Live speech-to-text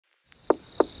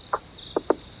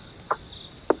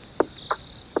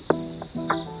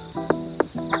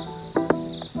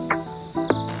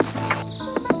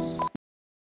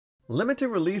Limited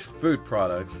release food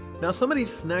products. Now some of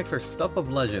these snacks are stuff of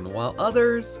legend, while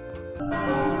others,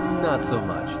 not so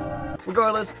much.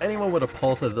 Regardless, anyone with a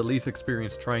pulse has at least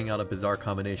experienced trying out a bizarre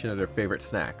combination of their favorite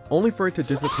snack, only for it to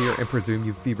disappear and presume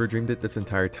you fever dreamed it this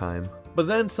entire time. But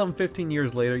then, some 15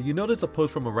 years later, you notice a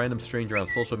post from a random stranger on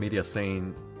social media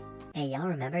saying, "Hey, y'all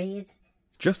remember these?"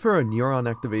 Just for a neuron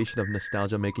activation of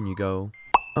nostalgia making you go,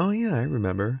 "Oh yeah, I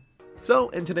remember." So,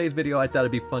 in today's video, I thought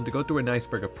it'd be fun to go through an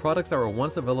iceberg of products that were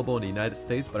once available in the United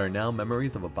States but are now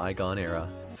memories of a bygone era.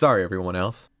 Sorry everyone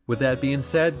else. With that being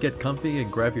said, get comfy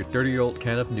and grab your 30-year-old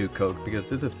can of New Coke because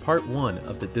this is part 1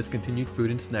 of the discontinued food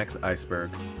and snacks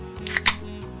iceberg.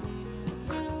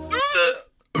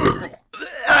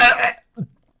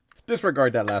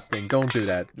 Disregard that last thing, don't do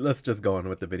that. Let's just go on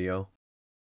with the video.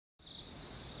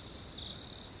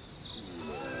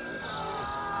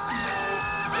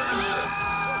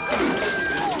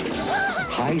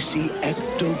 High C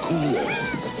Ecto Cooler.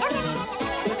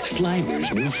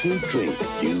 Slimer's new fruit drink.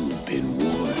 You've been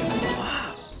warned.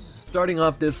 Starting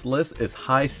off this list is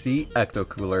High C Ecto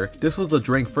Cooler. This was the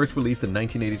drink first released in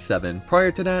 1987.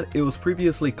 Prior to that, it was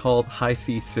previously called High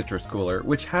C Citrus Cooler,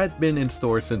 which had been in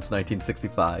stores since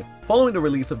 1965. Following the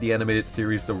release of the animated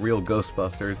series The Real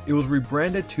Ghostbusters, it was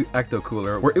rebranded to Ecto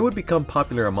Cooler, where it would become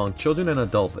popular among children and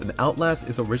adults and outlast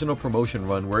its original promotion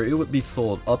run where it would be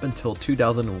sold up until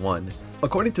 2001.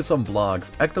 According to some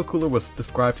blogs, Ecto Cooler was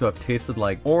described to have tasted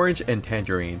like orange and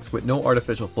tangerines with no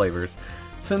artificial flavors.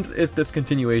 Since its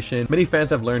discontinuation, many fans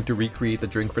have learned to recreate the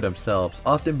drink for themselves,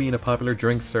 often being a popular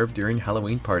drink served during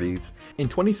Halloween parties. In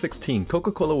 2016,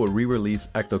 Coca-Cola will re-release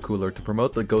Ecto Cooler to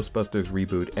promote the Ghostbusters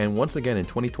reboot, and once again in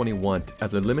 2021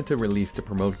 as a limited release to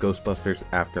promote Ghostbusters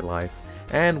Afterlife.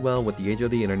 And well, with the age of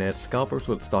the internet, scalpers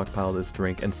would stockpile this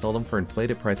drink and sell them for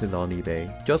inflated prices on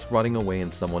eBay, just rotting away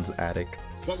in someone's attic.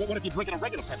 Well, what if you're drinking a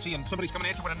regular Pepsi and somebody's coming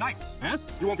at you with a knife? Huh?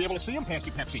 You won't be able to see him past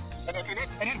your Pepsi.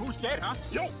 And then who's dead, huh?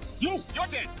 You're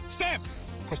dead. Stab.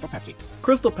 Crystal Pepsi.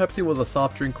 Crystal Pepsi was a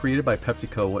soft drink created by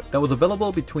PepsiCo that was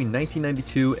available between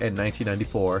 1992 and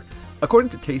 1994. According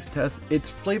to taste tests, its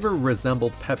flavor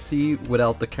resembled Pepsi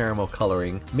without the caramel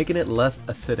coloring, making it less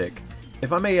acidic.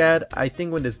 If I may add, I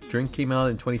think when this drink came out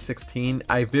in 2016,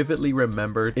 I vividly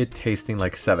remembered it tasting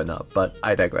like 7-Up, but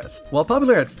I digress. While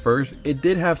popular at first, it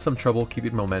did have some trouble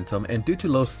keeping momentum, and due to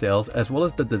low sales as well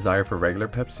as the desire for regular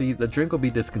Pepsi, the drink will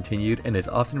be discontinued and is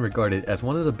often regarded as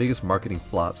one of the biggest marketing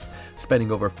flops,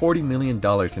 spending over $40 million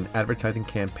in advertising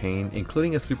campaign,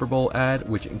 including a Super Bowl ad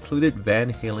which included Van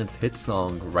Halen's hit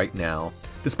song Right Now.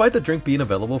 Despite the drink being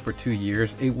available for 2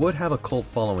 years, it would have a cult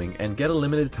following and get a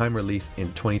limited time release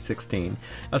in 2016,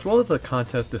 as well as a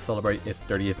contest to celebrate its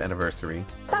 30th anniversary.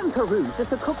 Dunkaroos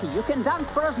is a cookie you can dunk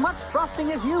for as much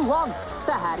frosting as you want.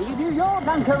 So how do you do your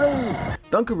Dunkaroos?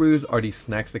 Dunkaroos are these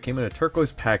snacks that came in a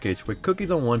turquoise package with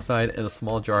cookies on one side and a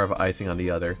small jar of icing on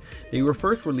the other. They were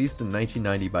first released in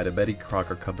 1990 by the Betty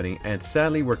Crocker Company and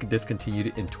sadly were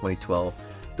discontinued in 2012.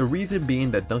 The reason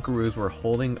being that Dunkaroos were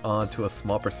holding on to a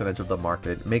small percentage of the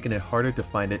market, making it harder to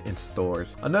find it in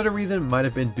stores. Another reason might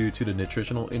have been due to the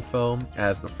nutritional info,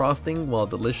 as the frosting, while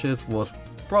delicious, was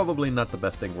probably not the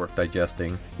best thing worth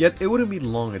digesting. Yet it wouldn't be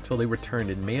long until they returned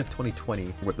in May of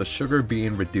 2020, with the sugar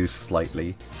being reduced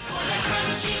slightly.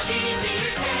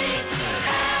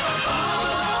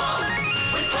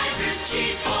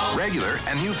 Regular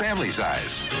and new family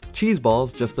size. Cheese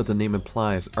balls, just as the name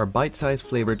implies, are bite-sized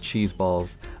flavored cheese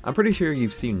balls. I'm pretty sure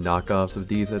you've seen knockoffs of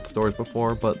these at stores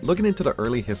before, but looking into the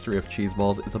early history of cheese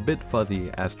balls is a bit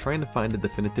fuzzy, as trying to find a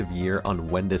definitive year on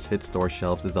when this hit store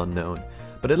shelves is unknown.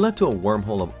 But it led to a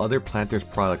wormhole of other Planters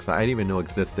products that I didn't even know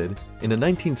existed. In the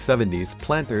 1970s,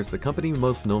 Planters, the company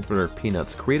most known for their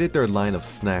peanuts, created their line of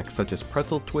snacks such as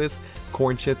pretzel twists,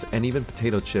 corn chips, and even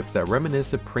potato chips that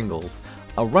reminisce of Pringles.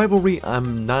 A rivalry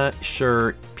I'm not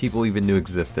sure people even knew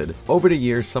existed. Over the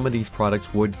years, some of these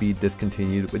products would be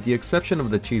discontinued, with the exception of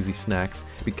the cheesy snacks,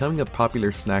 becoming a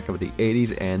popular snack of the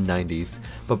 80s and 90s.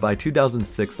 But by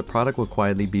 2006, the product would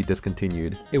quietly be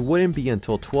discontinued. It wouldn't be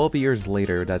until 12 years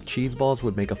later that cheese balls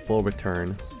would make a full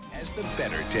return. Has the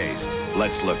better taste.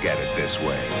 Let's look at it this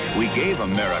way. We gave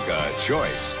America a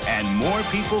choice, and more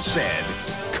people said,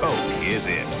 Coke is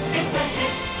it. It's a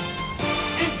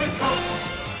hit. It's a Coke.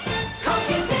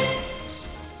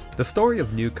 The story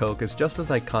of New Coke is just as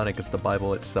iconic as the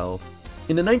Bible itself.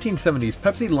 In the 1970s,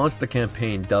 Pepsi launched a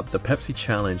campaign dubbed the Pepsi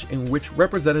Challenge, in which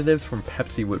representatives from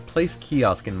Pepsi would place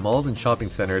kiosks in malls and shopping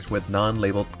centers with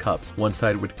non-labeled cups, one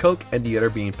side with Coke and the other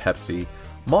being Pepsi.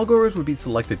 Mallgoers would be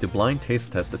selected to blind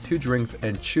taste test the two drinks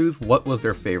and choose what was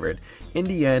their favorite. In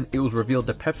the end, it was revealed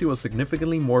that Pepsi was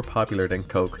significantly more popular than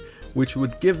Coke, which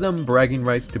would give them bragging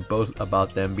rights to boast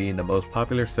about them being the most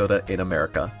popular soda in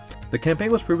America. The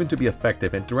campaign was proven to be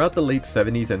effective, and throughout the late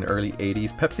 70s and early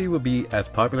 80s, Pepsi would be as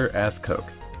popular as Coke.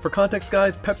 For context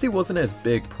guys, Pepsi wasn't as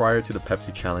big prior to the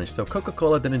Pepsi Challenge, so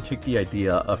Coca-Cola didn't take the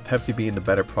idea of Pepsi being the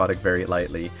better product very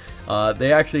lightly.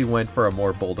 They actually went for a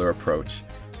more bolder approach.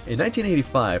 In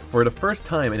 1985, for the first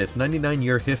time in its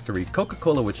 99-year history,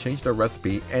 Coca-Cola would change their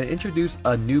recipe and introduce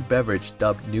a new beverage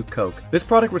dubbed New Coke. This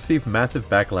product received massive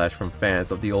backlash from fans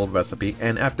of the old recipe,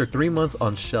 and after 3 months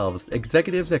on shelves,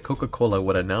 executives at Coca-Cola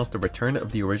would announce the return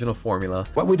of the original formula.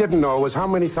 What we didn't know was how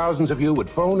many thousands of you would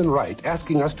phone and write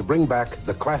asking us to bring back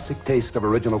the classic taste of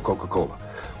original Coca-Cola.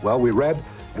 Well, we read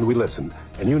and we listened,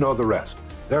 and you know the rest.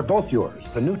 They're both yours,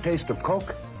 the new taste of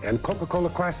Coke and Coca-Cola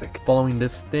Classic. Following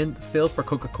this stint, sales for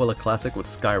Coca-Cola Classic would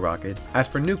skyrocket. As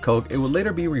for New Coke, it would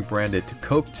later be rebranded to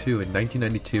Coke 2 in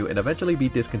 1992 and eventually be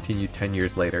discontinued 10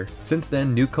 years later. Since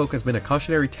then, New Coke has been a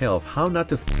cautionary tale of how not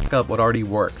to f**k up what already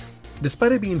works.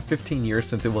 Despite it being 15 years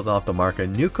since it was off the market,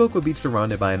 New Coke would be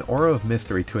surrounded by an aura of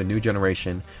mystery to a new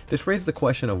generation. This raised the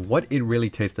question of what it really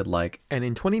tasted like, and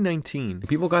in 2019,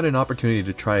 people got an opportunity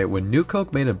to try it when New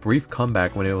Coke made a brief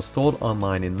comeback when it was sold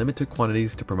online in limited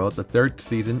quantities to promote the 3rd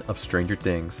season of Stranger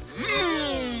Things.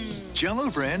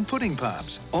 Jell-O brand pudding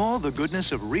pops. All the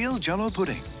goodness of real Jell-O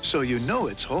pudding, so you know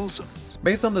it's wholesome.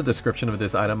 Based on the description of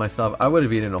this item myself, I would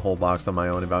have eaten a whole box on my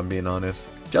own if I'm being honest.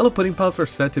 Jell-O pudding pops are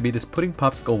said to be this pudding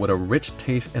popsicle with a rich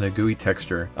taste and a gooey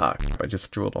texture. I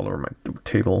just drooled all over my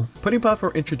table. Pudding pops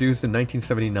were introduced in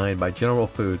 1979 by General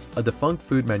Foods, a defunct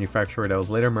food manufacturer that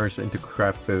was later merged into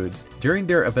Kraft Foods. During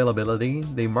their availability,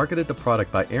 they marketed the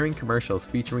product by airing commercials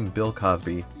featuring Bill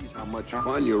Cosby. How much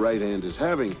fun your right hand is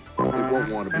having, it won't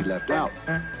want to be left out.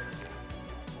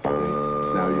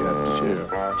 Now you have to share.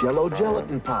 Jell-O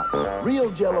gelatin pops. Real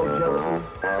Jell-O gelatin,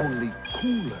 only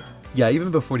cooler. Yeah,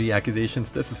 even before the accusations,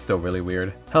 this is still really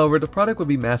weird. However, the product would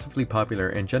be massively popular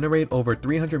and generate over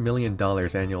 $300 million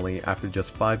annually after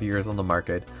just 5 years on the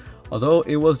market. Although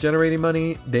it was generating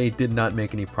money, they did not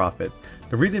make any profit.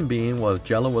 The reason being was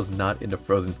Jell-O was not in the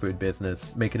frozen food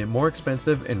business, making it more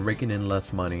expensive and raking in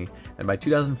less money. And by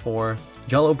 2004,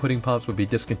 Jell-O pudding pops would be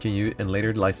discontinued and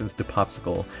later licensed to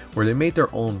Popsicle, where they made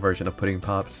their own version of pudding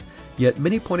pops. Yet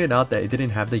many pointed out that it didn't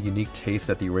have the unique taste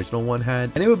that the original one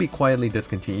had, and it would be quietly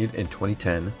discontinued in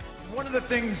 2010. One of the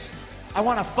things I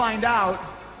want to find out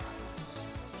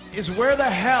is where the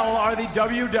hell are the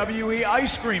WWE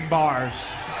ice cream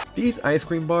bars? These ice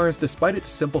cream bars, despite its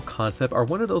simple concept, are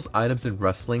one of those items in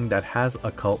wrestling that has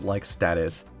a cult-like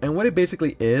status. And what it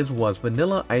basically is was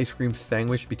vanilla ice cream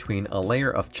sandwiched between a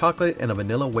layer of chocolate and a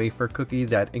vanilla wafer cookie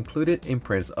that included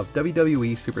imprints of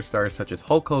WWE superstars such as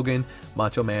Hulk Hogan,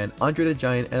 Macho Man, Andre the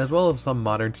Giant, and as well as some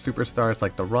modern superstars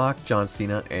like The Rock, John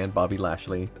Cena, and Bobby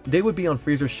Lashley. They would be on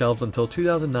freezer shelves until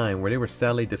 2009, where they were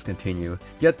sadly discontinued.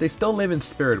 Yet they still live in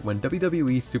spirit when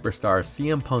WWE superstar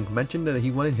CM Punk mentioned that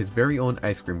he wanted his very own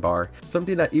ice cream bar,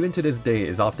 something that even to this day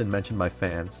is often mentioned by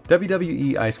fans.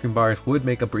 WWE ice cream bars would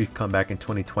make a brief comeback in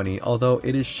 2020, although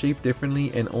it is shaped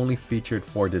differently and only featured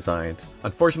 4 designs.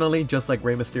 Unfortunately, just like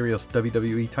Rey Mysterio's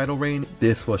WWE title reign,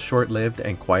 this was short-lived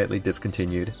and quietly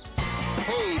discontinued.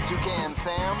 Hey, Toucan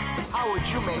Sam, how would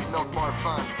you make milk more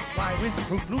fun? Why, with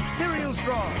Fruit Loop cereal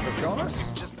straws, of course.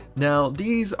 Now,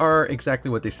 these are exactly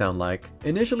what they sound like.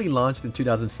 Initially launched in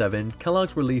 2007,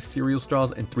 Kellogg's released cereal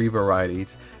straws in 3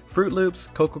 varieties: Fruit Loops,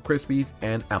 Cocoa Krispies,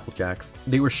 and Apple Jacks.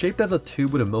 They were shaped as a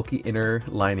tube with a milky inner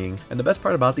lining, and the best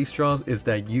part about these straws is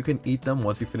that you can eat them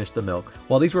once you finish the milk.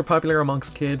 While these were popular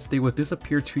amongst kids, they would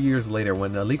disappear 2 years later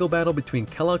when a legal battle between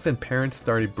Kellogg's and parents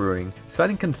started brewing,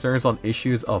 citing concerns on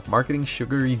issues of marketing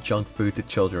sugary junk food to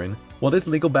children. While this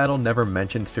legal battle never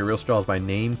mentioned cereal straws by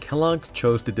name, Kellogg's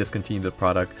chose to discontinue the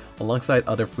product alongside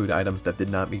other food items that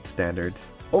did not meet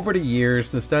standards. Over the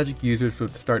years, nostalgic users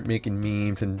would start making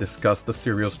memes and discuss the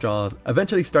cereal straws,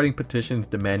 eventually starting petitions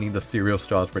demanding the cereal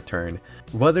straws return.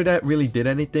 Whether that really did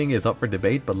anything is up for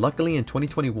debate, but luckily in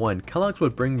 2021, Kellogg's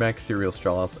would bring back cereal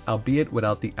straws, albeit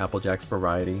without the Apple Jacks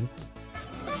variety.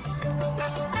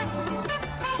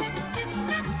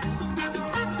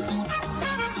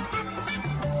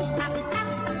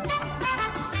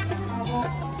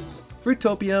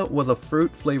 Fruitopia was a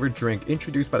fruit-flavored drink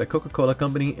introduced by the Coca-Cola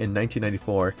Company in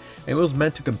 1994, and it was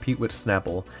meant to compete with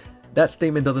Snapple. That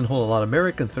statement doesn't hold a lot of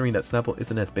merit considering that Snapple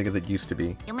isn't as big as it used to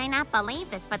be. You may not believe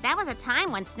this, but that was a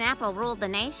time when Snapple ruled the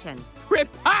nation.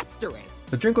 Preposterous!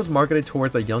 The drink was marketed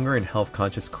towards a younger and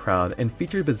health-conscious crowd and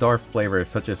featured bizarre flavors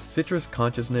such as citrus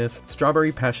consciousness,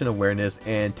 strawberry passion awareness,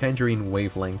 and tangerine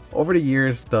wavelength. Over the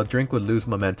years, the drink would lose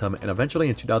momentum, and eventually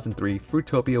in 2003,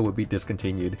 Fruitopia would be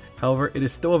discontinued. However, it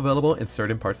is still available in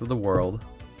certain parts of the world.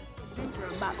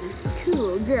 about this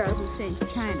cool girl who sings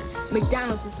China.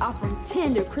 McDonald's is offering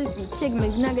tender, crispy chicken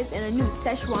McNuggets and a new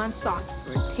Szechuan sauce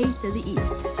for a taste of the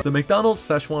East. The McDonald's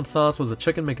Szechuan sauce was a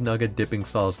chicken McNugget dipping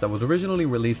sauce that was originally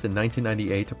released in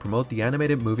 1998 to promote the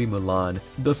animated movie Mulan.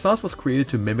 The sauce was created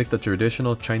to mimic the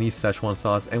traditional Chinese Szechuan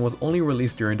sauce and was only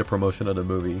released during the promotion of the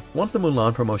movie. Once the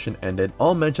Mulan promotion ended,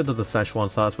 all mention of the Szechuan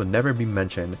sauce would never be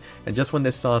mentioned, and just when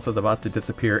this sauce was about to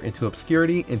disappear into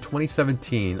obscurity in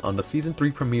 2017 on the season 3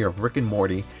 premiere of Rick and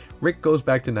Morty, Rick goes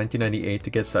back to 1998 to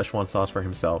get Szechuan sauce for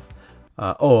himself.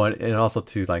 And also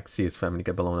to like see his family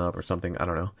get blown up or something, I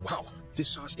don't know. Wow, this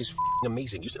sauce is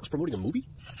amazing. You said it was promoting a movie?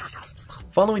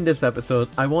 Following this episode,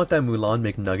 I want that Mulan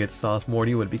McNugget sauce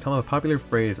Morty would become a popular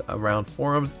phrase around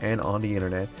forums and on the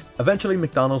internet. Eventually,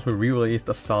 McDonald's would re-release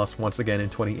the sauce once again in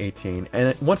 2018,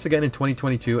 and once again in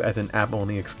 2022 as an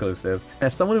app-only exclusive.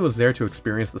 As someone who was there to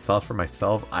experience the sauce for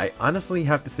myself, I honestly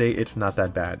have to say it's not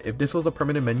that bad. If this was a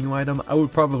permanent menu item, I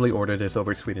would probably order this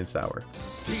over sweet and sour.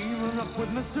 Teaming up with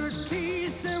Mr.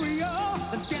 T cereal,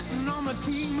 that's getting on the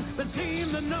team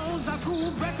that knows how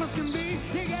cool breakfast can be.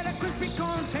 You get a crispy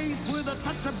corn taste with a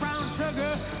touch of brown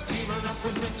sugar. Teaming up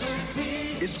with Mr. T.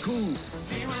 It's cool.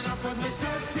 Teaming up with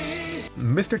Mr. T.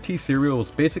 Mr. T cereal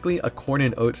was basically a corn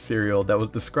and oat cereal that was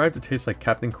described to taste like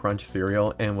Captain Crunch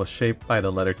cereal and was shaped by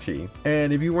the letter T.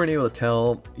 And if you weren't able to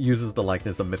tell, uses the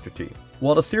likeness of Mr. T.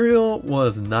 While the cereal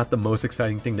was not the most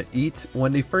exciting thing to eat,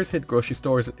 when they first hit grocery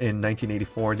stores in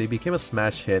 1984, they became a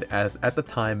smash hit as at the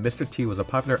time Mr. T was a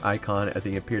popular icon as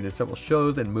he appeared in several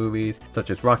shows and movies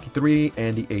such as Rocky III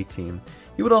and The A-Team.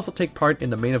 He would also take part in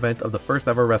the main event of the first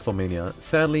ever WrestleMania.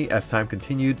 Sadly, as time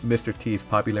continued, Mr. T's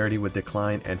popularity would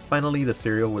decline and finally the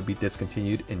cereal would be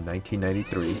discontinued in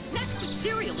 1993. Nesquik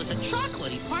cereal is a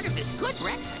chocolatey part of this good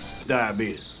breakfast.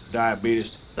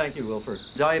 Diabetes. Thank you, Wilford.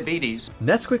 Diabetes.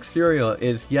 Nesquik cereal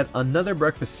is yet another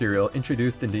breakfast cereal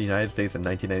introduced in the United States in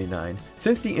 1999.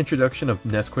 Since the introduction of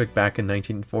Nesquik back in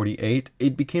 1948,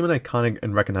 it became an iconic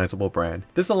and recognizable brand.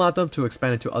 This allowed them to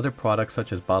expand into other products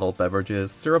such as bottled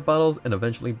beverages, syrup bottles, and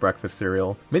eventually breakfast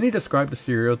cereal. Many describe the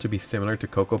cereal to be similar to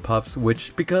Cocoa Puffs,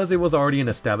 which, because it was already an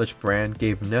established brand,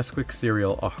 gave Nesquik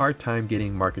cereal a hard time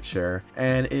getting market share,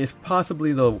 and is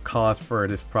possibly the cause for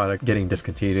this product getting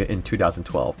discontinued in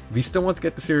 2012. If you still want to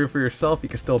get the cereal for yourself, you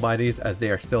can still buy these as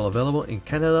they are still available in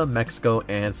Canada, Mexico,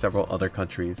 and several other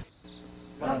countries.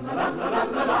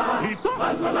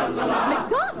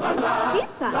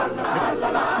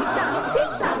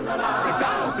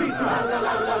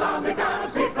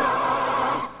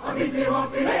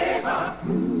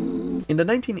 In the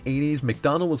 1980s,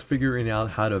 McDonald's was figuring out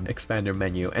how to expand their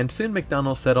menu, and soon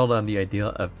McDonald's settled on the idea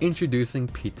of introducing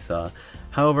pizza.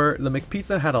 However, the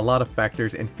McPizza had a lot of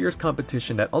factors and fierce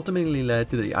competition that ultimately led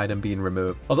to the item being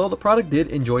removed. Although the product did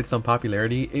enjoy some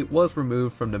popularity, it was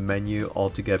removed from the menu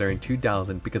altogether in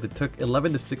 2000 because it took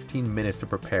 11 to 16 minutes to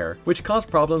prepare, which caused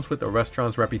problems with the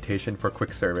restaurant's reputation for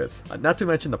quick service. Not to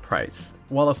mention the price.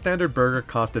 While a standard burger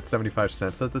costed 75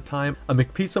 cents at the time, a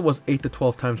McPizza was 8 to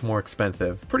 12 times more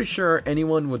expensive. Pretty sure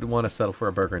anyone would want to settle for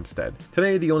a burger instead.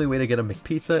 Today, the only way to get a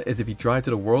McPizza is if you drive to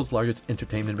the world's largest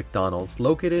entertainment McDonald's,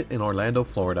 located in Orlando,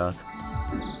 Florida.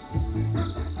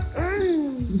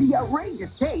 The outrageous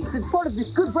taste is part of this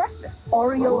good breakfast.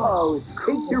 Oreo O's.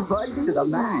 Take your bud to the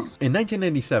max. In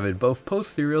 1997, both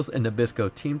Post cereals and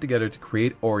Nabisco teamed together to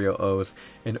create Oreo O's,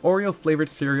 an Oreo flavored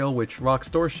cereal which rocked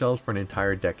store shelves for an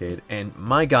entire decade, and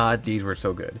my god, these were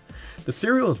so good. The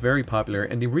cereal was very popular,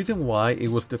 and the reason why it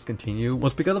was discontinued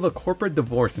was because of a corporate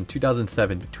divorce in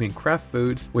 2007 between Kraft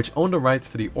Foods, which owned the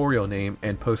rights to the Oreo name,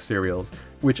 and Post cereals,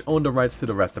 which owned the rights to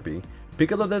the recipe.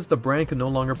 Because of this, the brand could no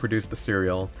longer produce the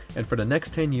cereal, and for the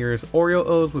next 10 years, Oreo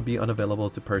O's would be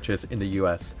unavailable to purchase in the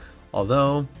US.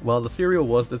 Although, while the cereal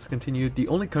was discontinued, the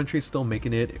only country still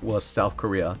making it was South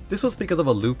Korea. This was because of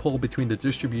a loophole between the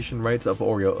distribution rights of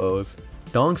Oreo O's.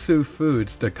 Dongsuh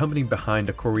Foods, the company behind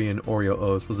the Korean Oreo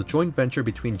O's, was a joint venture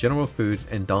between General Foods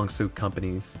and Dongsuh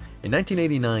companies. In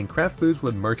 1989, Kraft Foods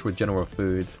would merge with General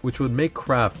Foods, which would make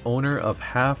Kraft owner of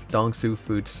half Dongsuh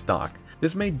Foods stock.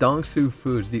 This made Dongsuh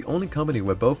Foods the only company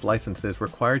with both licenses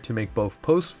required to make both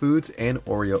Post Foods and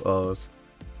Oreo O's.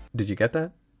 Did you get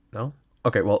that? No?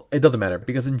 Okay, well, it doesn't matter,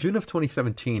 because in June of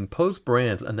 2017, Post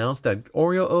Brands announced that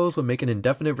Oreo O's would make an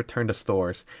indefinite return to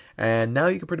stores, and now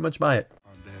you can pretty much buy it.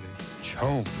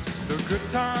 Chomp. The good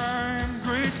time,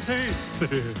 great taste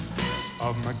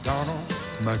of McDonald's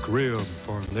McRib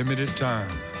for a limited time,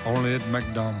 only at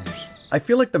McDonald's. I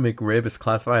feel like the McRib is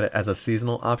classified as a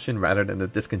seasonal option rather than the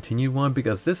discontinued one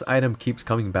because this item keeps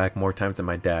coming back more times than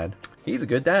my dad. He's a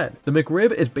good dad. The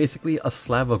McRib is basically a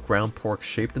slab of ground pork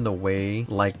shaped in the way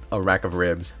like a rack of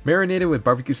ribs, marinated with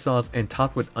barbecue sauce and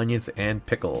topped with onions and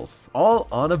pickles, all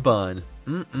on a bun.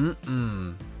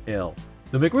 Ill.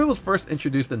 The McRib was first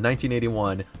introduced in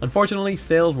 1981. Unfortunately,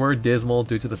 sales were dismal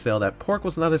due to the sale that pork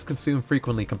was not as consumed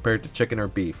frequently compared to chicken or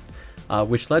beef,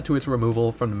 which led to its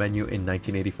removal from the menu in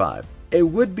 1985. It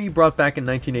would be brought back in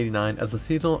 1989 as a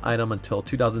seasonal item until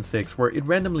 2006, where it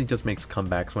randomly just makes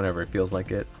comebacks whenever it feels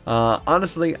like it.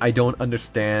 Honestly, I don't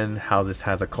understand how this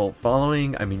has a cult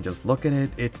following. I mean, just look at it.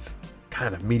 It's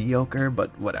kind of mediocre, but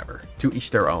whatever. To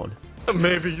each their own.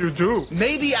 Maybe you do.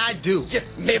 Maybe I do. Yeah,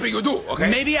 maybe you do, okay?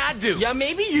 Maybe I do. Yeah,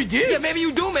 maybe you do. Yeah, maybe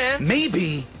you do, man.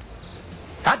 Maybe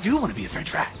I do want to be a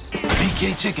french fry.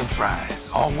 BK chicken fries.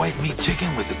 All white meat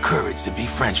chicken with the courage to be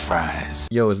french fries.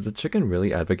 Yo, is the chicken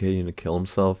really advocating to kill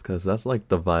himself? Because that's like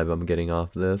the vibe I'm getting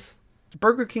off this.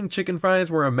 Burger King chicken fries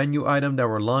were a menu item that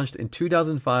were launched in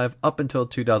 2005 up until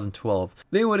 2012.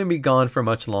 They wouldn't be gone for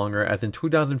much longer, as in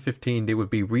 2015 they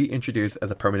would be reintroduced as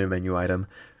a permanent menu item.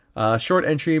 Short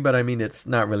entry, but I mean it's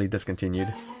not really discontinued.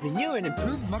 The new and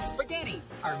improved McSpaghetti,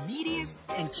 our meatiest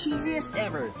and cheesiest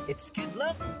ever. It's good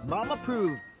luck, mom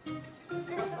approved.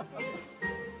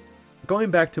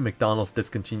 Going back to McDonald's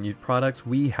discontinued products,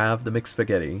 we have the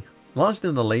McSpaghetti. Launched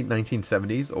in the late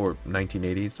 1970s or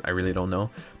 1980s, I really don't know.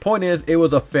 Point is, it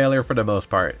was a failure for the most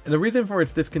part. And the reason for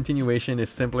its discontinuation is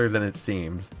simpler than it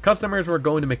seems. Customers were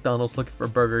going to McDonald's looking for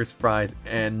burgers, fries,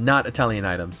 and not Italian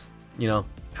items. You know.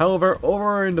 However,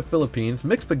 over in the Philippines,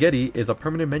 mixed spaghetti is a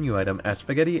permanent menu item as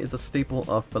spaghetti is a staple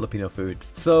of Filipino foods.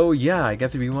 So yeah, I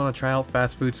guess if you want to try out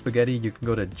fast food spaghetti, you can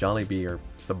go to Jollibee or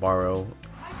Sbarro.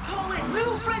 Call it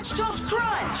new French Toast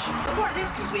Crunch. The part of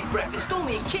this complete breakfast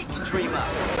only a kid can dream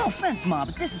of. No offense, Ma,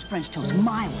 but this is French Toast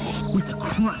my way, with a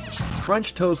crunch.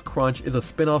 French Toast Crunch is a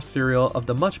spin-off cereal of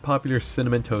the much popular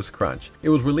Cinnamon Toast Crunch. It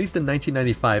was released in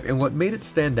 1995, and what made it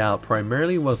stand out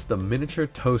primarily was the miniature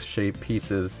toast-shaped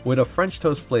pieces with a French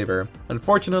toast flavor.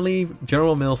 Unfortunately,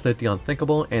 General Mills did the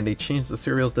unthinkable, and they changed the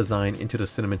cereal's design into the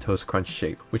Cinnamon Toast Crunch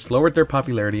shape, which lowered their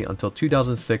popularity until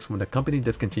 2006 when the company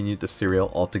discontinued the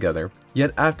cereal altogether.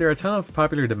 Yet after a ton of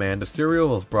popular demand, the cereal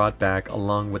was brought back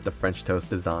along with the French toast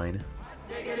design.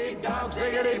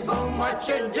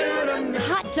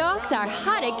 Hot dogs are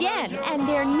hot again, and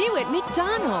they're new at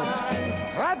McDonald's.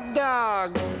 Hot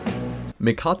dog.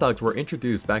 McHot dogs were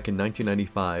introduced back in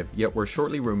 1995, yet were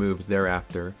shortly removed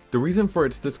thereafter. The reason for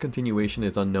its discontinuation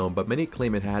is unknown, but many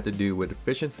claim it had to do with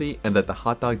efficiency and that the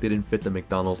hot dog didn't fit the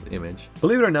McDonald's image.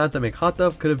 Believe it or not, the McHot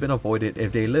dog could have been avoided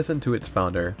if they listened to its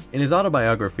founder. In his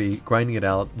autobiography, Grinding It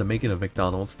Out, The Making of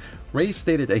McDonald's, Ray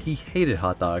stated that he hated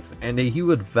hot dogs and that he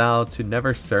would vow to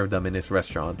never serve them in his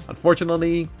restaurant.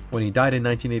 Unfortunately, when he died in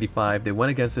 1985, they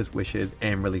went against his wishes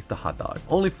and released the hot dog,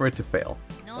 only for it to fail.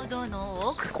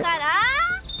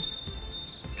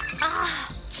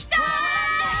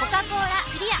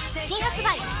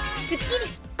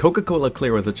 Coca-Cola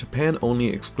Clear was a Japan-only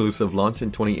exclusive launched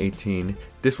in 2018.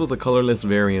 This was a colorless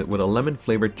variant with a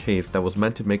lemon-flavored taste that was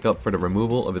meant to make up for the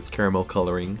removal of its caramel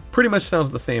coloring. Pretty much sounds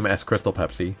the same as Crystal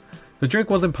Pepsi. The drink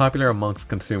wasn't popular amongst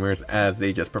consumers as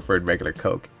they just preferred regular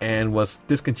Coke, and was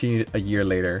discontinued a year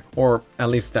later, or at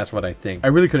least that's what I think. I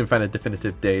really couldn't find a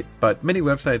definitive date, but many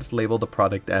websites label the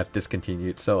product as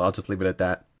discontinued, so I'll just leave it at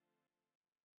that.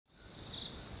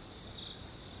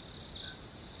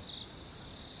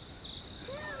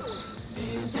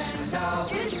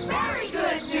 It's very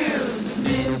good news!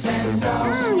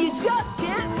 Nintendo! You just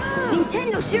can't move!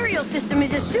 Nintendo cereal system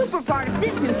is a super part of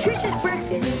this nutritious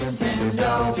breakfast.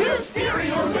 Nintendo! 2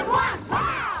 cereals in one!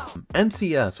 Wow!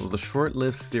 NCS was a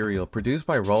short-lived cereal produced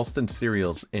by Ralston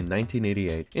Cereals in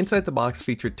 1988. Inside the box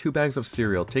featured 2 bags of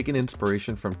cereal taking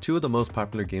inspiration from 2 of the most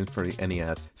popular games for the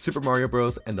NES, Super Mario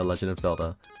Bros. And The Legend of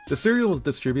Zelda. The cereal was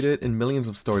distributed in millions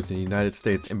of stores in the United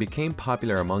States and became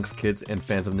popular amongst kids and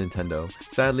fans of Nintendo.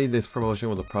 Sadly, this promotion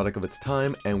was a product of its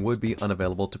time and would be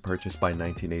unavailable to purchase by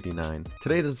 1989.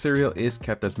 Today, the cereal is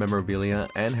kept as memorabilia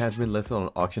and has been listed on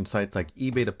auction sites like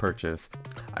eBay to purchase.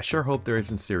 I sure hope there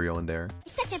isn't cereal in there.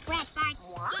 Such a brat, Bart.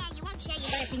 Yeah, you won't share your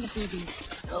Butterfinger baby.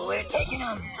 Oh, we're taking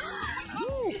them.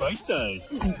 Ooh, bite size.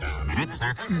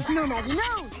 No, Maggie,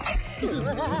 no.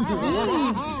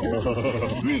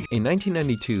 In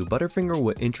 1992, Butterfinger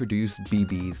would introduce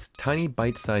BBs, tiny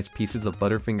bite-sized pieces of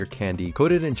Butterfinger candy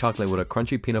coated in chocolate with a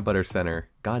crunchy peanut butter center.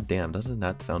 God damn, doesn't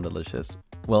that sound delicious?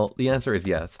 Well, the answer is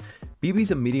yes.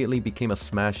 BB's immediately became a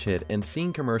smash hit, and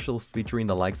seeing commercials featuring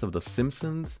the likes of The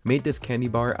Simpsons made this candy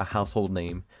bar a household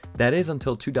name. That is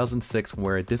until 2006,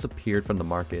 where it disappeared from the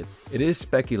market. It is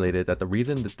speculated that the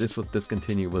reason that this was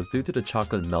discontinued was due to the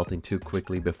chocolate melting too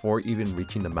quickly before even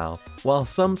reaching the mouth. While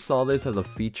some saw this as a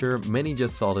feature, many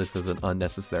just saw this as an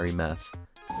unnecessary mess.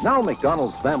 Now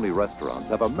McDonald's family restaurants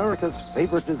have America's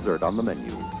favorite dessert on the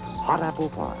menu, hot apple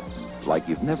pie, like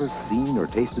you've never seen or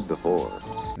tasted before.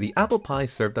 The apple pie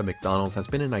served at McDonald's has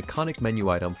been an iconic menu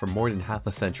item for more than half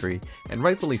a century, and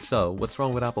rightfully so. What's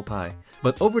wrong with apple pie?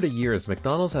 But over the years,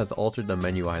 McDonald's has altered the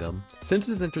menu item. Since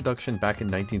its introduction back in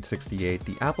 1968,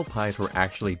 the apple pies were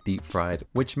actually deep fried,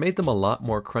 which made them a lot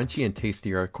more crunchy and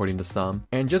tastier according to some.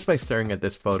 And just by staring at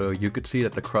this photo, you could see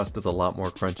that the crust is a lot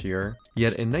more crunchier.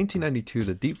 Yet in 1992,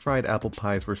 the deep fried apple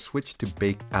pies were switched to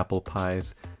baked apple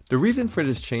pies. The reason for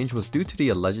this change was due to the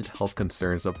alleged health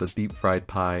concerns of the deep fried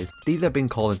pies. These have been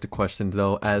called into question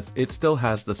though, as it still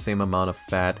has the same amount of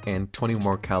fat and 20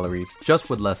 more calories, just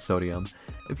with less sodium.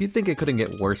 If you think it couldn't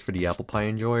get worse for the apple pie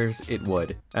enjoyers, it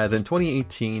would. As in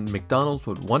 2018, McDonald's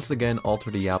would once again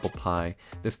alter the apple pie,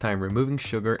 this time removing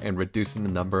sugar and reducing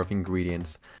the number of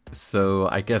ingredients. So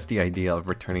I guess the idea of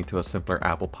returning to a simpler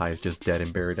apple pie is just dead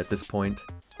and buried at this point.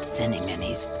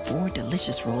 Cinnamonies, 4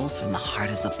 delicious rolls from the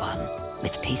heart of the bun,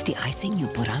 with tasty icing you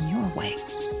put on your way.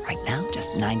 Right now,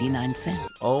 just 99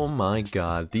 cents. Oh my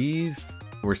god, these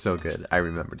were so good. I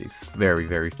remember these very,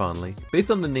 very fondly.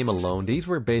 Based on the name alone, these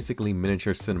were basically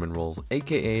miniature cinnamon rolls,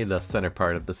 aka the center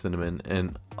part of the cinnamon,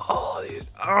 and oh,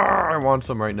 these, I want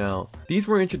some right now. These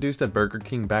were introduced at Burger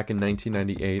King back in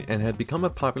 1998 and had become a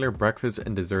popular breakfast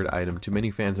and dessert item to many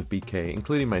fans of BK,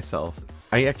 including myself.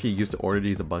 I actually used to order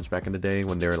these a bunch back in the day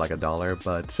when they were like $1,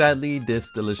 but sadly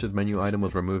this delicious menu item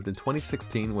was removed in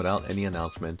 2016 without any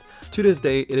announcement. To this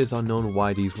day, it is unknown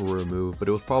why these were removed, but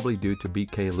it was probably due to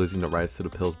BK losing the rights to the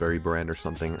Pillsbury brand or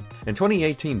something. In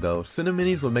 2018 though,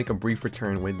 Cinnamonies would make a brief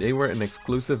return when they were an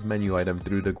exclusive menu item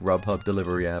through the Grubhub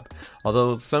delivery app,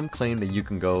 although some claim that you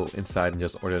can go inside and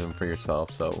just order them for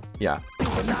yourself, so yeah.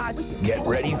 Get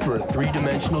ready for a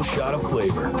 3-dimensional shot of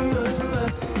flavor.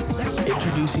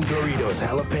 Introducing Doritos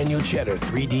Jalapeno Cheddar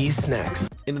 3D Snacks.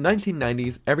 In the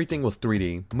 1990s, everything was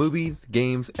 3D, movies,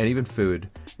 games, and even food.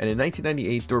 And in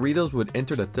 1998, Doritos would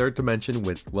enter the third dimension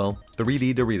with, well,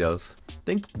 3D Doritos.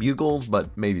 Think Bugles,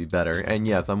 but maybe better, and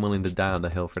yes, I'm willing to die on the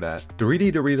hill for that.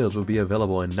 3D Doritos would be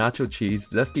available in nacho cheese,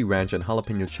 zesty ranch, and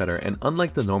jalapeno cheddar, and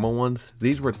unlike the normal ones,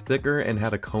 these were thicker and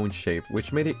had a cone shape,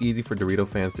 which made it easy for Dorito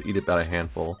fans to eat it by a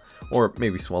handful, or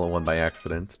maybe swallow one by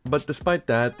accident. But despite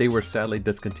that, they were sadly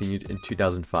discontinued in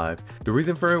 2005. The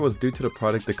reason for it was due to the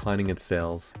product declining in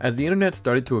sales. As the internet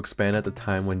started to expand at the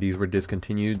time when these were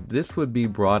discontinued, this would be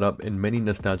brought up in many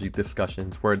nostalgic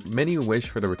discussions where many wished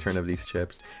for the return of these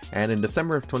chips, and in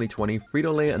December of 2020,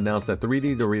 Frito-Lay announced that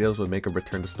 3D Doritos would make a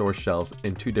return to store shelves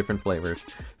in 2 different flavors,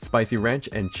 Spicy Ranch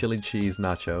and Chili Cheese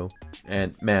Nacho.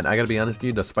 And man, I gotta be honest with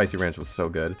you, the Spicy Ranch was so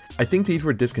good. I think these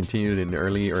were discontinued in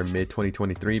early or mid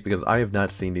 2023 because I have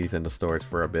not seen these in the stores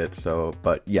for a bit, so,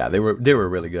 but yeah, they were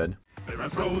really good. There are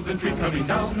frozen treats coming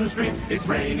down the street. It's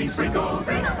raining sprinkles.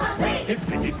 It's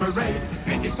Mickey's Parade.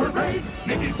 Mickey's Parade.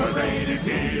 Mickey's Parade is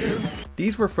here.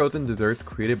 These were frozen desserts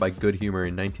created by Good Humor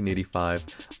in 1985.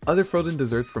 Other frozen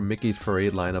desserts from Mickey's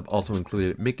Parade lineup also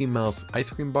included Mickey Mouse ice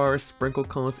cream bars, sprinkle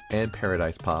cones, and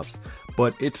Paradise Pops.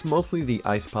 But it's mostly the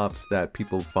Ice Pops that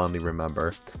people fondly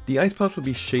remember. The Ice Pops would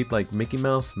be shaped like Mickey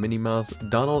Mouse, Minnie Mouse,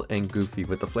 Donald, and Goofy,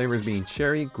 with the flavors being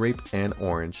cherry, grape, and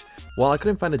orange. While I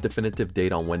couldn't find a definitive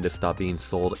date on when this stopped being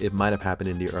sold, it might have happened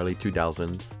in the early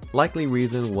 2000s. Likely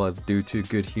reason was due to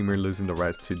Good Humor losing the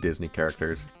rights to Disney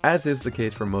characters, as is the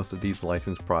case for most of these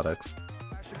licensed products.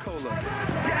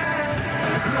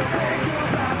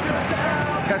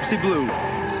 Pepsi Blue.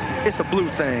 It's a blue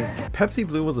thing. Pepsi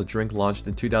Blue was a drink launched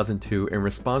in 2002 in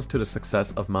response to the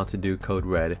success of Mountain Dew Code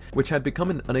Red, which had become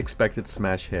an unexpected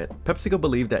smash hit. PepsiCo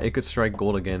believed that it could strike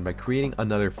gold again by creating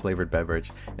another flavored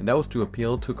beverage, and that was to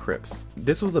appeal to Crips.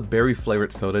 This was a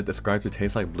berry-flavored soda described to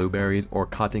taste like blueberries or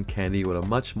cotton candy with a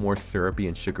much more syrupy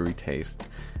and sugary taste.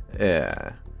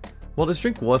 While this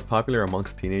drink was popular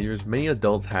amongst teenagers, many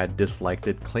adults had disliked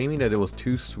it, claiming that it was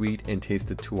too sweet and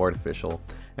tasted too artificial,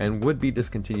 and would be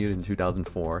discontinued in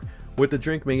 2004, with the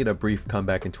drink making a brief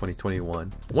comeback in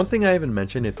 2021. One thing I haven't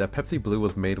mentioned is that Pepsi Blue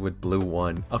was made with Blue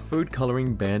One, a food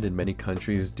coloring banned in many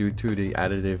countries due to the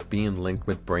additive being linked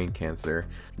with brain cancer.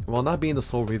 While not being the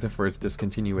sole reason for its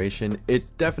discontinuation, it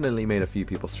definitely made a few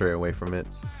people stray away from it.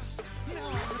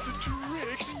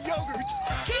 Trix Yogurt.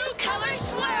 2-color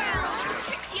swirl.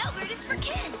 Trix Yogurt is for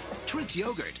kids. Trix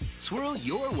Yogurt. Swirl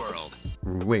your world.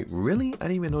 Wait, really? I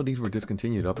didn't even know these were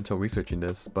discontinued up until researching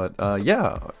this, but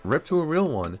yeah, rip to a real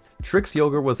one. Trix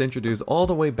yogurt was introduced all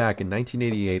the way back in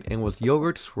 1988 and was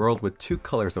yogurt swirled with 2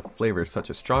 colors of flavors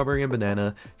such as strawberry and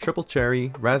banana, triple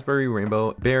cherry, raspberry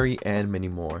rainbow, berry, and many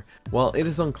more. While it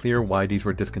is unclear why these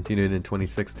were discontinued in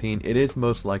 2016, it is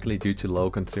most likely due to low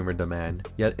consumer demand.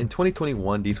 Yet in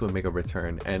 2021, these would make a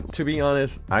return, and to be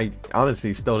honest, I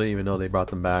honestly still didn't even know they brought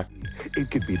them back.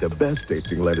 It could be the best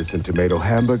tasting lettuce and tomato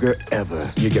hamburger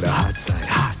ever. You get a hot side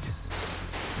hot.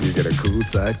 You get a cool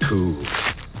side cool.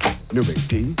 New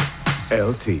McD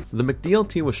LT. The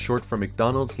McDLT was short for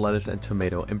McDonald's lettuce and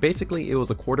tomato, and basically it was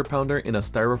a quarter pounder in a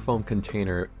styrofoam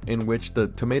container in which the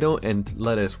tomato and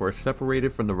lettuce were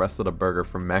separated from the rest of the burger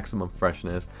for maximum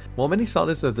freshness. While many saw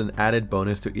this as an added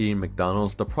bonus to eating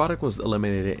McDonald's, the product was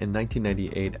eliminated in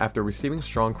 1998 after receiving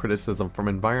strong criticism from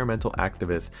environmental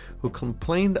activists who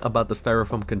complained about the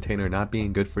styrofoam container not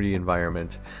being good for the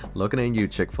environment. Looking at you,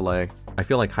 Chick-fil-A. I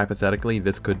feel like hypothetically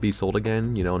this could be sold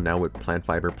again, you know, now with plant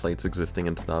fiber plates existing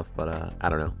and stuff, but I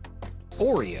don't know.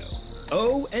 Oreo.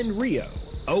 O and Rio.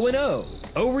 O and O.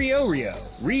 Oreo Rio.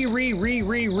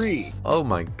 Re. Oh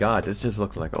my god, this just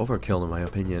looks like overkill in my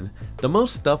opinion. The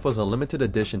most stuff was a limited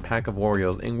edition pack of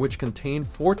Oreos in which contained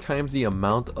 4 times the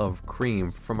amount of cream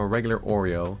from a regular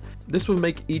Oreo. This would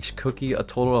make each cookie a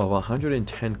total of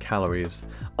 110 calories.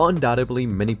 Undoubtedly,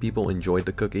 many people enjoyed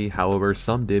the cookie, however,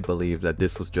 some did believe that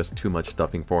this was just too much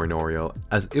stuffing for an Oreo,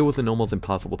 as it was an almost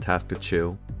impossible task to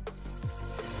chew.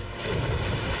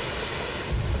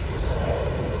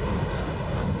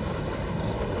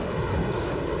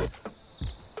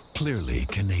 Clearly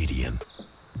Canadian.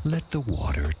 Let the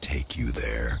water take you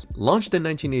there. Launched in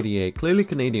 1988, Clearly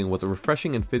Canadian was a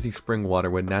refreshing and fizzy spring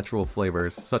water with natural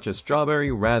flavors such as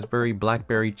strawberry, raspberry,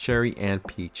 blackberry, cherry, and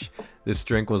peach. This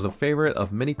drink was a favorite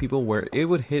of many people where it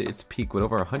would hit its peak with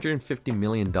over $150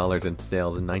 million in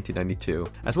sales in 1992,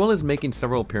 as well as making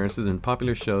several appearances in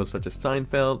popular shows such as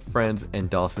Seinfeld, Friends, and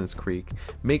Dawson's Creek,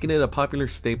 making it a popular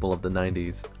staple of the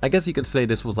 90s. I guess you could say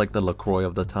this was like the LaCroix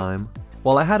of the time.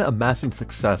 While it had amassing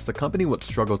success, the company would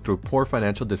struggle through poor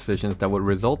financial decisions that would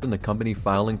result in the company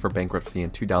filing for bankruptcy in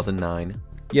 2009.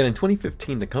 Yet in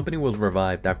 2015, the company was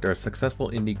revived after a successful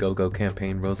Indiegogo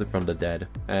campaign rose it from the dead,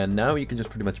 and now you can just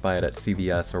pretty much buy it at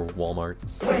CVS or Walmart.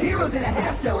 We're heroes in a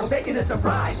half shell, we're making a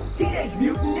surprise. Teenage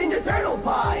Mutant Ninja Turtle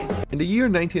pie. In the year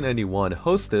 1991,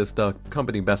 Hostess, the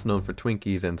company best known for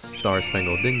Twinkies and Star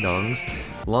Spangled Ding Dongs,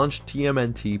 launched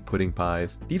TMNT pudding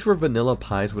pies. These were vanilla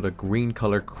pies with a green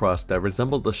colored crust that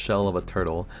resembled the shell of a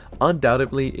turtle.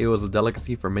 Undoubtedly, it was a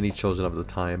delicacy for many children of the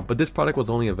time, but this product was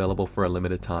only available for a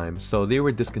limited time, so they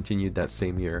were discontinued that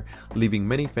same year, leaving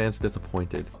many fans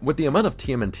disappointed. With the amount of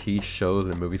TMNT shows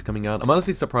and movies coming out, I'm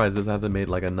honestly surprised this hasn't made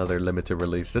like another limited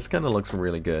release. This kind of looks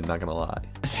really good, not gonna lie.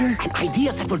 Sir, an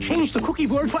idea that will change the cookie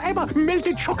world forever.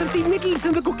 Melted chocolatey middles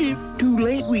in the cookies. Too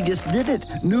late, we just did it.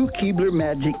 New Keebler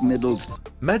Magic Middles.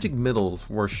 Magic Middles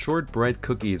were shortbread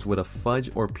cookies with a fudge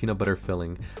or peanut butter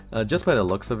filling. Just by the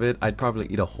looks of it, I'd probably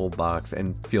eat a whole box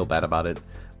and feel bad about it.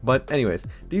 But anyways,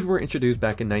 these were introduced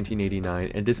back in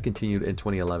 1989 and discontinued in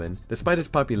 2011. Despite its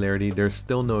popularity, there's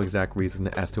still no exact reason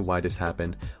as to why this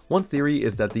happened. One theory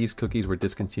is that these cookies were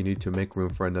discontinued to make room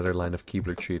for another line of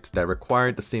Keebler treats that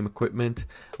required the same equipment.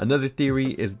 Another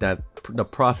theory is that the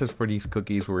process for these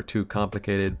cookies were too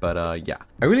complicated, but yeah.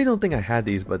 I really don't think I had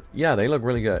these, but yeah, they look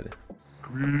really good.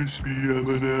 Crispy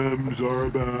M&Ms are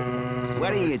back.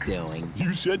 What are you doing?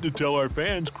 You said to tell our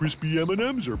fans crispy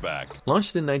M&Ms are back.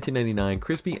 Launched in 1999,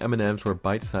 crispy M&Ms were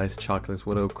bite-sized chocolates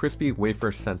with a crispy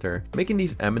wafer center, making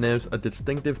these M&Ms a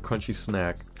distinctive crunchy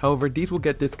snack. However, these will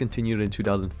get discontinued in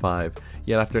 2005,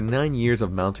 yet after 9 years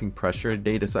of mounting pressure,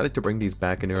 they decided to bring these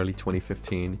back in early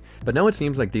 2015. But now it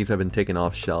seems like these have been taken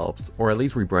off shelves, or at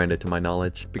least rebranded to my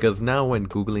knowledge, because now when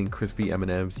googling crispy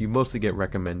M&Ms, you mostly get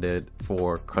recommended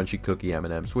for crunchy cookie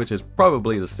M&Ms, which is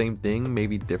probably the same thing,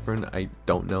 maybe different, I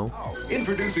don't know.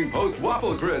 Introducing Post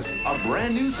Waffle Crisp, a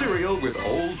brand new cereal with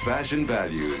old-fashioned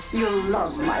values. You'll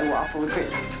love my Waffle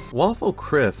Crisp. Waffle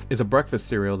Crisp is a breakfast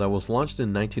cereal that was launched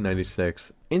in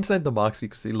 1996. Inside the box, you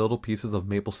can see little pieces of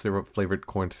maple syrup flavored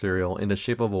corn cereal in the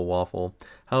shape of a waffle.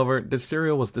 However, the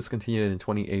cereal was discontinued in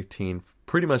 2018,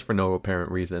 pretty much for no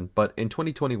apparent reason, but in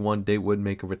 2021 they would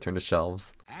make a return to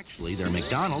shelves. Actually, they're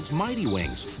McDonald's Mighty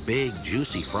Wings, big,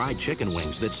 juicy fried chicken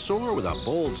wings that soar with a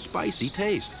bold, spicy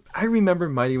taste. I remember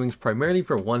Mighty Wings primarily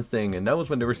for one thing, and that was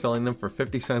when they were selling them for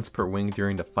 50 cents per wing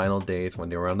during the final days when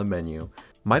they were on the menu.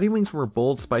 Mighty Wings were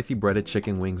bold, spicy breaded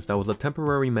chicken wings that was a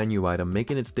temporary menu item,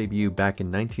 making its debut back in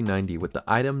 1990, with the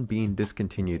item being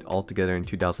discontinued altogether in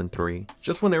 2003.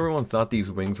 Just when everyone thought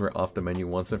these wings were off the menu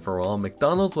once and for all,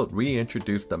 McDonald's would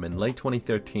reintroduce them in late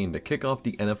 2013 to kick off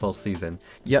the NFL season.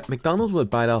 Yet McDonald's would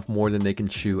bite off more than they can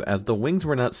chew, as the wings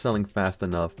were not selling fast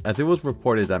enough, as it was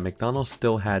reported that McDonald's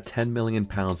still had 10 million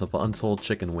pounds of unsold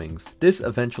chicken wings, this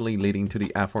eventually leading to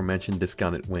the aforementioned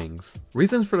discounted wings.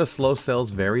 Reasons for the slow sales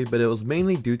vary, but it was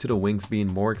mainly due to the wings being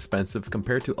more expensive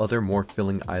compared to other more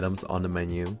filling items on the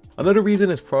menu. Another reason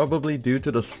is probably due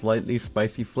to the slightly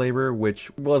spicy flavor, which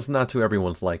was not to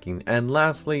everyone's liking, and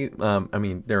lastly,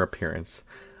 their appearance.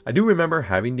 I do remember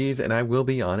having these, and I will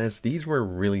be honest, these were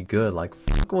really good. Like,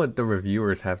 fuck what the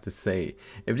reviewers have to say.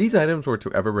 If these items were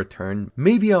to ever return,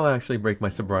 maybe I'll actually break my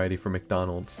sobriety for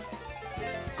McDonald's.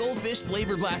 Goldfish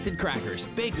flavor blasted crackers,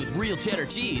 baked with real cheddar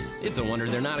cheese. It's a wonder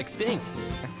they're not extinct.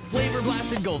 Flavor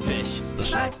blasted goldfish. The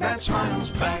snack that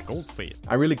smiles back. Goldfish.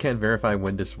 I really can't verify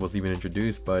when this was even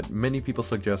introduced, but many people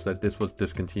suggest that this was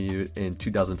discontinued in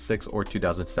 2006 or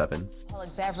 2007.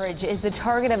 Alcoholic beverage is the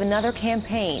target of another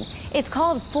campaign. It's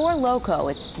called Four Loko.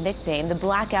 It's nicknamed the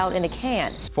Blackout in a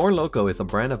Can. Four Loko is a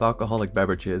brand of alcoholic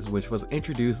beverages which was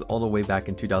introduced all the way back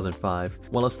in 2005.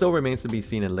 While it still remains to be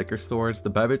seen in liquor stores, the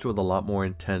beverage was a lot more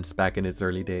intense back in its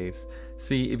early days.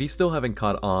 See, if you still haven't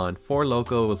caught on, Four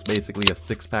Loko was basically a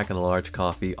 6-pack and a large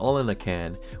coffee, all in a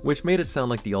can, which made it sound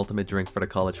like the ultimate drink for the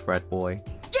college frat boy.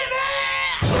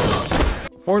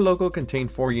 Four Loko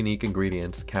contained 4 unique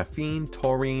ingredients: caffeine,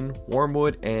 taurine,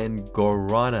 wormwood, and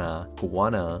iguana.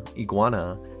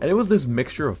 And it was this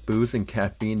mixture of booze and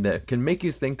caffeine that can make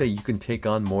you think that you can take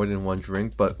on more than one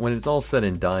drink, but when it's all said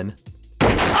and done.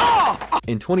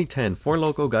 In 2010, Four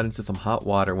Loko got into some hot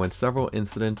water when several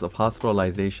incidents of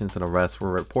hospitalizations and arrests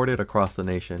were reported across the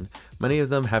nation, many of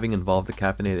them having involved a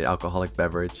caffeinated alcoholic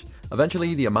beverage.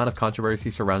 Eventually, the amount of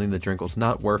controversy surrounding the drink was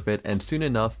not worth it, and soon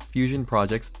enough, Fusion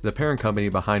Projects, the parent company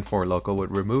behind Four Loko,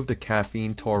 would remove the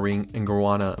caffeine, taurine, and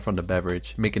guarana from the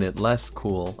beverage, making it less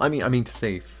cool. I mean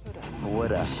safe.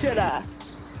 Woulda. Shoulda.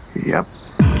 Yep.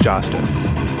 Josta.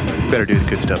 Better do the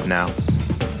good stuff now.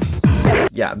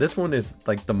 Yeah, this one is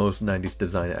like the most 90s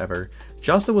design ever.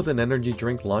 Josta was an energy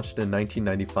drink launched in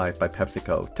 1995 by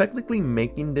PepsiCo, technically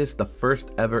making this the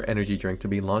first ever energy drink to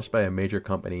be launched by a major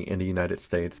company in the United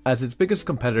States, as its biggest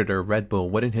competitor, Red Bull,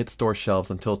 wouldn't hit store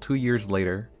shelves until 2 years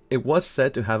later. It was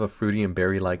said to have a fruity and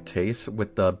berry-like taste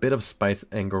with a bit of spice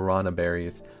and guarana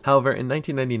berries. However, in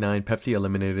 1999, Pepsi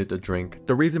eliminated the drink.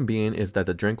 The reason being is that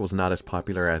the drink was not as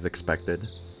popular as expected.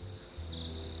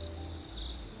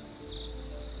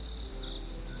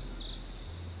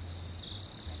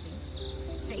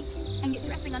 And get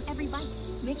dressing on every bite,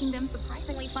 making them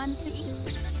surprisingly fun to eat.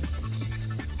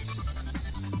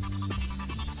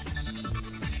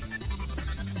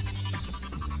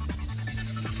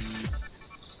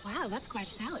 Wow, that's quite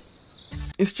a salad.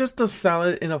 It's just a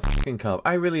salad in a fucking cup.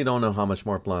 I really don't know how much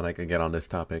more blunt I could get on this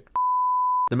topic.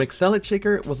 The McSalad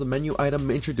Shaker was a menu item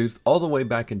introduced all the way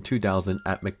back in 2000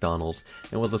 at McDonald's,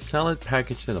 and was a salad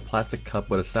packaged in a plastic cup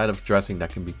with a side of dressing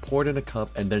that can be poured in a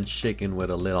cup and then shaken with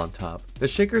a lid on top. The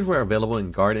shakers were available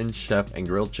in Garden, Chef, and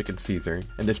Grilled Chicken Caesar,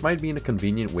 and despite being a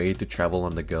convenient way to travel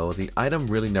on the go, the item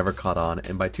really never caught on,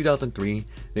 and by 2003,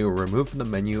 they were removed from the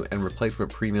menu and replaced with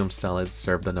premium salads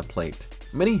served on a plate.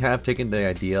 Many have taken the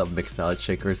idea of mixed salad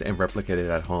shakers and replicated it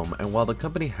at home, and while the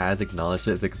company has acknowledged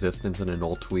its existence in an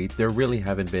old tweet, there really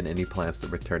haven't been any plans to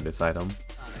return this item.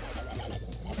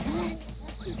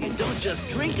 And don't just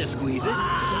drink a squeeze it,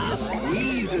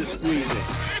 just squeeze it.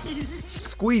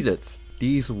 Squeeze-Its!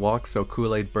 These walk so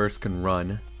Kool-Aid bursts can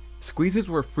run. Squeeze-Its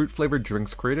were fruit-flavored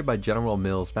drinks created by General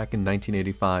Mills back in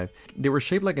 1985. They were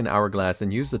shaped like an hourglass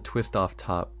and used a twist off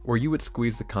top, where you would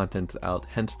squeeze the contents out,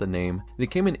 hence the name. They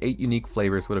came in 8 unique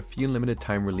flavors with a few limited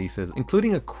time releases,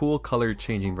 including a cool color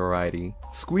changing variety.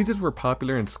 Squeeze-Its were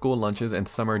popular in school lunches and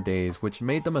summer days, which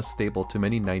made them a staple to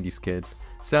many 90s kids.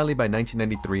 Sadly, by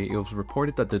 1993, it was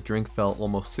reported that the drink fell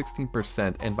almost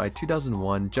 16%, and by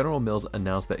 2001, General Mills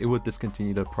announced that it would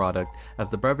discontinue the product as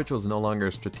the beverage was no longer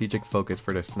a strategic focus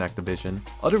for their snack division.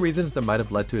 Other reasons that might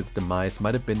have led to its demise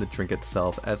might have been the drink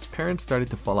itself, as parents started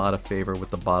to fall out of favor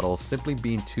with the bottle simply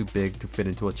being too big to fit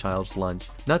into a child's lunch.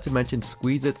 Not to mention,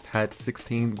 Squeeze-Its had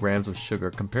 16 grams of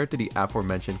sugar compared to the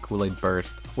aforementioned Kool-Aid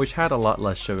Burst, which had a lot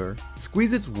less sugar.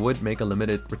 Squeeze-Its would make a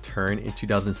limited return in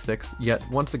 2006, yet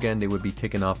once again they would be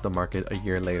taken off the market a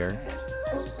year later.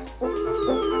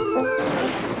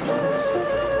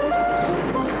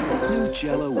 New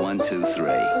Jello 1, 2, 3.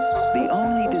 The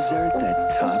only dessert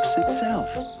that tops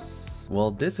itself.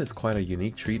 Well, this is quite a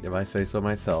unique treat if I say so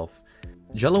myself.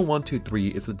 Jell-O 123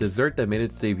 is a dessert that made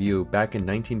its debut back in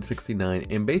 1969,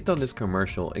 and based on this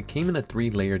commercial, it came in a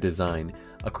 3-layer design,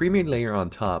 a creamy layer on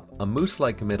top, a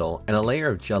mousse-like middle, and a layer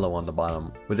of Jell-O on the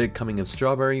bottom, with it coming in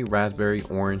strawberry, raspberry,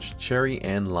 orange, cherry,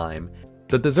 and lime.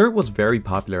 The dessert was very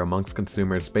popular amongst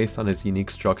consumers based on its unique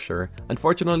structure.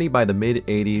 Unfortunately, by the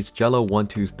mid-80s, Jell-O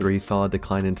 123 saw a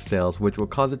decline in sales, which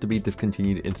would cause it to be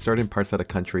discontinued in certain parts of the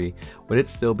country, with it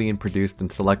still being produced in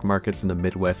select markets in the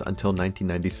Midwest until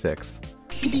 1996.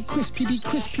 PB Crisp, PB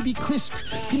Crisp, PB Crisp.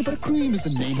 Peanut butter cream is the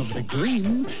name of the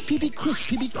cream. PB Crisp,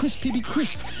 PB Crisp, PB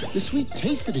Crisp. The sweet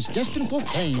taste that is destined for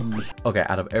fame. Okay,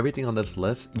 out of everything on this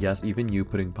list, yes, even you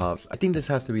Pudding Pops, I think this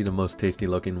has to be the most tasty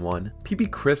looking one.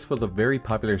 PB Crisp was a very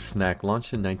popular snack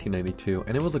launched in 1992,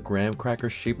 and it was a graham cracker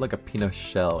shaped like a peanut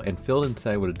shell and filled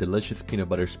inside with a delicious peanut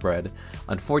butter spread.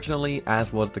 Unfortunately,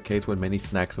 as was the case with many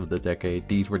snacks of the decade,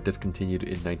 these were discontinued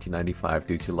in 1995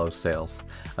 due to low sales.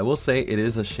 I will say it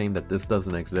is a shame that this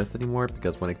doesn't exist anymore,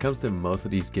 because when it comes to most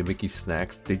of these gimmicky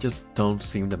snacks, they just don't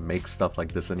seem to make stuff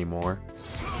like this anymore.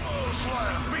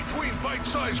 Slam between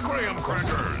bite-sized graham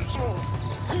crackers.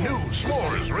 New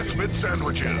s'mores Ritz Bit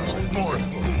sandwiches. More in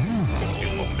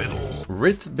the middle.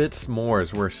 Ritz Bit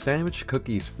S'mores were sandwich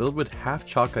cookies filled with half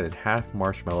chocolate and half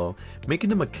marshmallow, making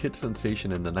them a kid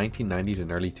sensation in the 1990s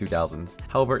and early 2000s.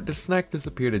 However, the snack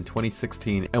disappeared in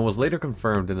 2016 and was later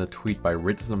confirmed in a tweet by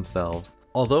Ritz themselves.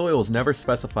 Although it was never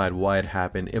specified why it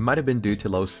happened, it might have been due to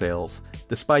low sales.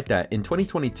 Despite that, in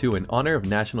 2022, in honor of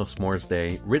National S'mores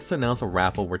Day, Ritz announced a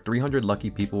raffle where 300 lucky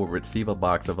people will receive a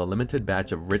box of a limited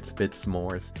batch of Ritz Bit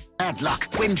S'mores. Bad luck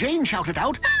when Jane shouted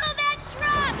out, "Follow that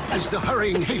truck!" as the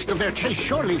hurrying haste of their chase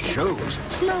surely shows.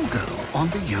 Slow go on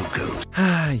the Yogos.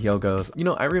 Yogos. You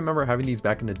know, I remember having these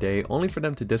back in the day, only for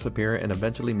them to disappear and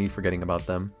eventually me forgetting about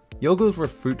them. Yogos were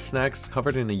fruit snacks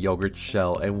covered in a yogurt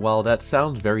shell, and while that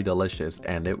sounds very delicious,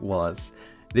 and it was,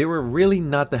 they were really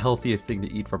not the healthiest thing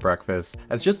to eat for breakfast,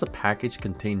 as just the package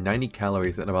contained 90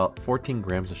 calories and about 14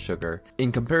 grams of sugar.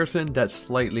 In comparison, that's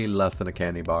slightly less than a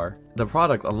candy bar. The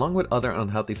product, along with other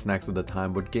unhealthy snacks of the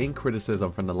time, would gain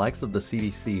criticism from the likes of the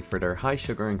CDC for their high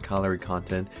sugar and calorie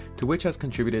content, to which has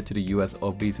contributed to the US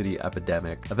obesity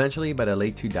epidemic. Eventually, by the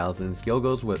late 2000s,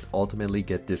 Yogos would ultimately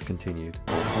get discontinued.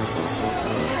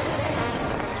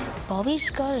 Bobby's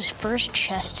got his first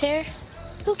chest hair?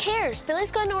 Who cares? Billy's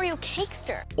got an Oreo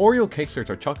cakester. Oreo cakesters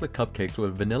are chocolate cupcakes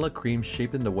with vanilla cream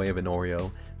shaped in the way of an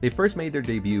Oreo. They first made their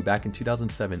debut back in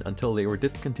 2007 until they were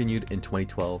discontinued in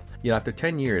 2012. Yet after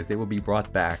 10 years, they would be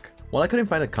brought back. While I couldn't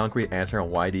find a concrete answer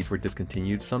on why these were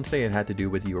discontinued, some say it had to do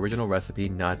with the original recipe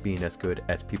not being as good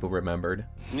as people remembered.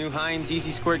 New Heinz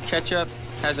Easy Squirt Ketchup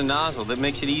has a nozzle that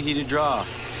makes it easy to draw.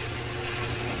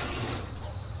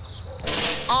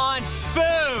 On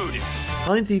food!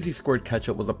 Heinz Easy Squirt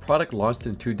Ketchup was a product launched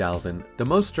in 2000. The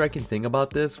most striking thing about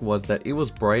this was that it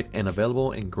was bright and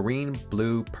available in green,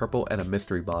 blue, purple, and a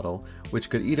mystery bottle, which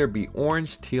could either be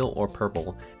orange, teal, or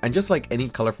purple. And just like any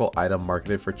colorful item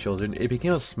marketed for children, it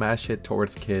became a smash hit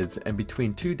towards kids, and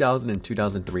between 2000 and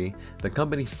 2003, the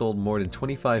company sold more than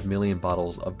 25 million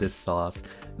bottles of this sauce.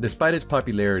 Despite its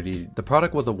popularity, the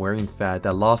product was a wearing fad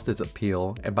that lost its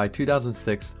appeal, and by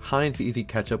 2006, Heinz Easy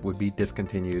Ketchup would be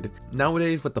discontinued.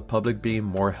 Nowadays, with the public being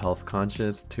more health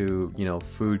conscious to, you know,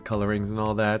 food colorings and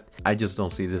all that, I just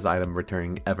don't see this item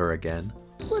returning ever again.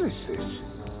 What is this?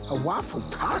 A waffle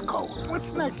taco?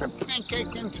 What's next? A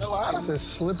pancake enchilada? It's a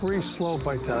slippery slope,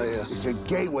 I tell you. It's a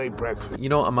gateway breakfast. You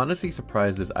know, I'm honestly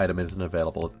surprised this item isn't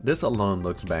available. This alone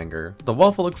looks banger. The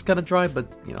waffle looks kinda dry, but,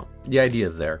 you know, the idea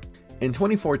is there. In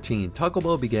 2014, Taco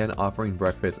Bell began offering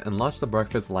breakfast and launched a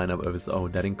breakfast lineup of its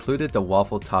own that included the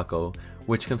Waffle Taco,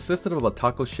 which consisted of a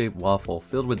taco-shaped waffle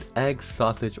filled with eggs,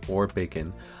 sausage, or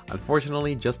bacon.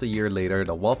 Unfortunately, just a year later,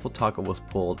 the Waffle Taco was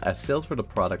pulled as sales for the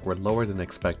product were lower than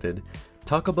expected.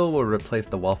 Taco Bell would replace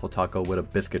the Waffle Taco with a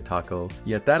Biscuit Taco,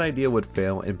 yet that idea would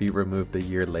fail and be removed a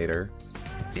year later.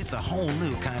 It's a whole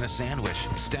new kind of sandwich,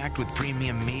 stacked with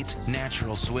premium meats,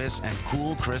 natural Swiss, and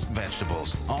cool, crisp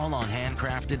vegetables, all on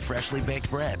handcrafted, freshly baked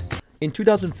bread. In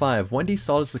 2005, Wendy's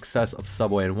saw the success of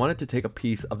Subway and wanted to take a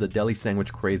piece of the deli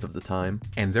sandwich craze of the time,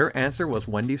 and their answer was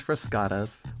Wendy's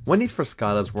Frescatas. Wendy's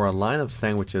Frescatas were a line of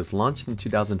sandwiches launched in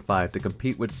 2005 to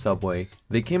compete with Subway.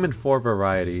 They came in 4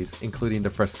 varieties, including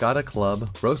the Frescata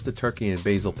Club, roasted turkey and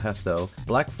basil pesto,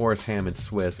 Black Forest ham and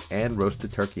Swiss, and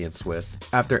roasted turkey and Swiss.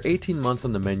 After 18 months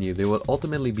on the menu, they would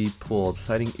ultimately be pulled,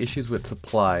 citing issues with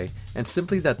supply, and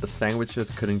simply that the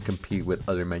sandwiches couldn't compete with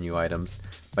other menu items.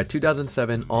 By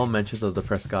 2007, all mentions of the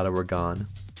Frescata were gone.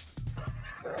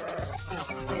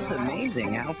 It's amazing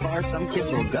amazing how far some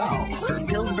kids will go for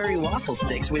Pillsbury waffle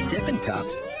sticks with dipping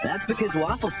cups. That's because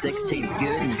waffle sticks taste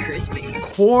good and crispy.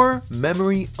 Core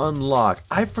memory unlocked.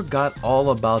 I forgot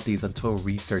all about these until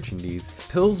researching these.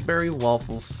 Pillsbury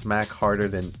waffles smack harder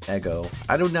than Eggo.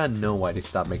 I do not know why they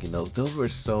stopped making those. Those were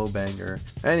so banger.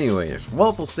 Anyways,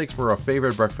 waffle sticks were a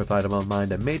favorite breakfast item of mine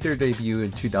that made their debut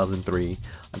in 2003.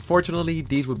 Unfortunately,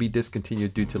 these would be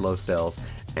discontinued due to low sales.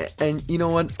 And you know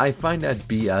what? I find that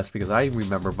BS because I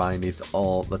remember buying these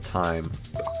all the time.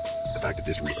 The fact that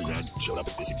this Reese's ad showed up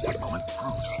at this exact moment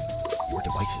proves your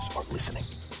devices are listening.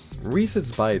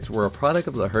 Reese's Bites were a product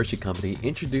of the Hershey Company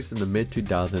introduced in the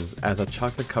mid-2000s as a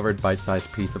chocolate-covered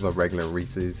bite-sized piece of a regular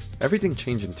Reese's. Everything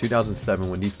changed in 2007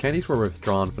 when these candies were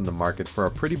withdrawn from the market for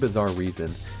a pretty bizarre reason.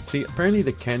 See, apparently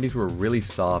the candies were really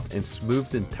soft and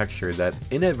smooth in texture that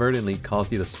inadvertently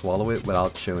caused you to swallow it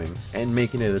without chewing, and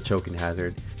making it a choking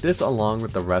hazard. This, along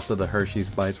with the rest of the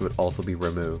Hershey's Bites, would also be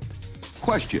removed.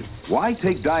 Question: why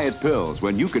take diet pills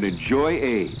when you can enjoy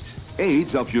AIDS?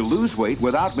 AIDS helps you lose weight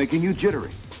without making you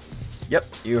jittery. Yep,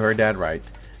 you heard that right.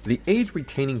 The AIDS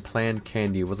retaining plant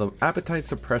candy was an appetite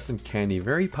suppressant candy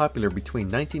very popular between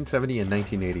 1970 and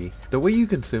 1980. The way you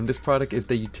consume this product is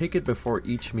that you take it before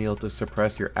each meal to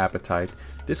suppress your appetite.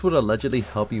 This would allegedly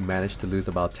help you manage to lose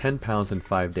about 10 pounds in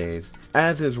 5 days.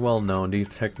 As is well known, these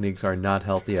techniques are not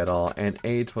healthy at all, and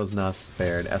AIDS was not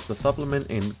spared as the supplement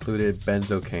included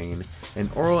benzocaine, an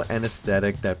oral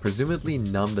anesthetic that presumably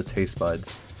numbed the taste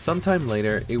buds. Sometime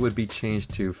later, it would be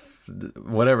changed to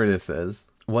whatever this is.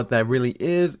 What that really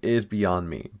is beyond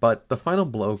me. But the final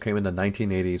blow came in the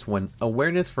 1980s when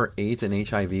awareness for AIDS and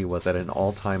HIV was at an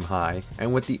all-time high,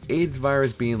 and with the AIDS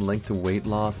virus being linked to weight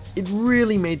loss, it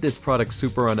really made this product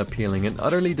super unappealing and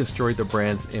utterly destroyed the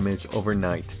brand's image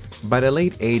overnight. By the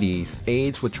late 80s,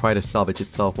 AIDS would try to salvage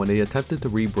itself when they attempted to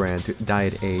rebrand to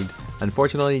Diet AIDS.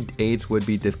 Unfortunately, AIDS would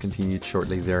be discontinued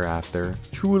shortly thereafter.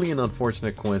 Truly an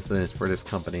unfortunate coincidence for this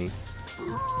company.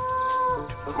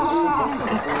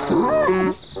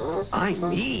 I'm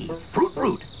me, Fruit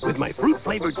Root, with my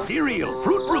fruit-flavored cereal,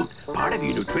 Fruit Root, part of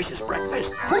your nutritious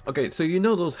breakfast. Okay, so you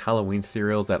know those Halloween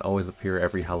cereals that always appear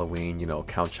every Halloween, you know,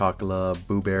 Count Chocula,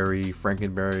 Boo Berry,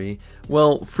 Frankenberry?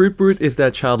 Well, Fruit Brute is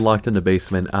that child locked in the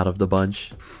basement out of the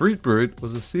bunch. Fruit Brute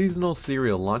was a seasonal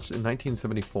cereal launched in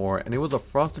 1974, and it was a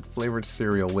frosted flavored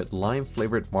cereal with lime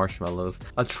flavored marshmallows,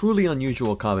 a truly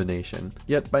unusual combination.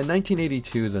 Yet by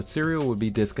 1982, the cereal would be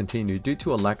discontinued due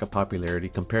to a lack of popularity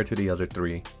compared to the other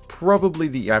three. Probably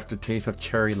the aftertaste of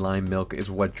cherry lime milk is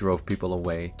what drove people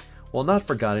away. While not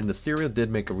forgotten, the cereal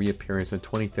did make a reappearance in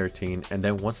 2013 and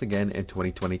then once again in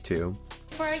 2022.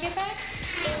 Before I get back?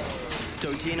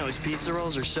 Totino's pizza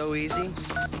rolls are so easy.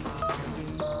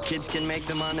 Kids can make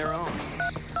them on their own.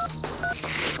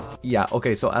 Yeah,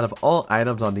 okay, so out of all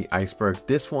items on the Iceberg,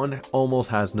 this one almost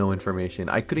has no information.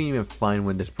 I couldn't even find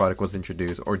when this product was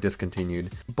introduced or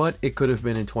discontinued, but it could have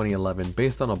been in 2011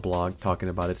 based on a blog talking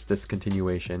about its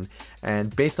discontinuation.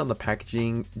 And based on the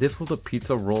packaging, this was a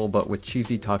pizza roll but with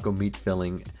cheesy taco meat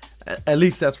filling. At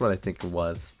least that's what I think it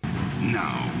was.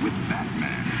 Now with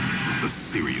Batman, the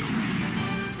cereal.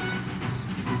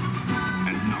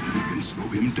 And nothing can slow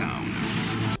him down.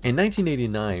 In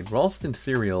 1989, Ralston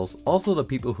Cereals, also the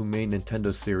people who made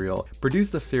Nintendo cereal,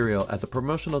 produced the cereal as a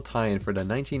promotional tie-in for the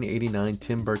 1989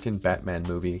 Tim Burton Batman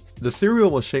movie. The cereal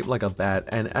was shaped like a bat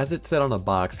and, as it said on the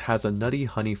box, has a nutty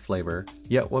honey flavor.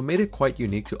 Yet what made it quite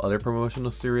unique to other promotional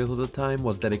cereals of the time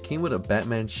was that it came with a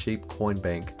Batman-shaped coin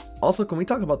bank. Also, can we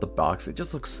talk about the box? It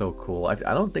just looks so cool. I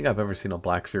don't think I've ever seen a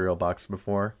black cereal box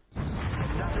before.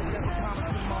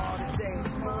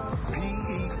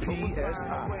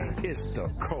 It's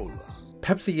the cola.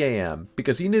 Pepsi AM,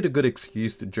 because you need a good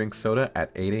excuse to drink soda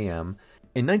at 8 AM.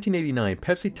 In 1989,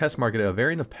 Pepsi test marketed a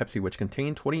variant of Pepsi which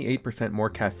contained 28% more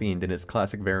caffeine than its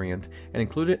classic variant and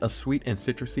included a sweet and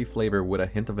citrusy flavor with a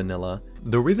hint of vanilla.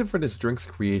 The reason for this drink's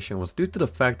creation was due to the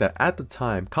fact that at the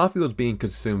time, coffee was being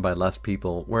consumed by less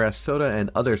people, whereas soda and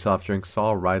other soft drinks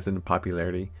saw a rise in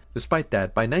popularity. Despite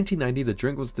that, by 1990 the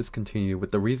drink was discontinued,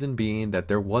 with the reason being that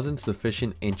there wasn't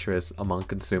sufficient interest among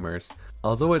consumers.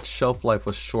 Although its shelf life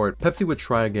was short, Pepsi would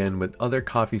try again with other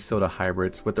coffee soda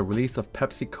hybrids with the release of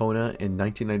Pepsi Kona in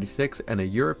 1996 and a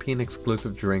European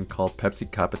exclusive drink called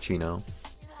Pepsi Cappuccino.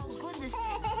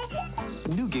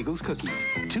 New Giggles cookies.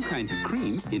 2 kinds of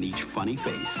cream in each funny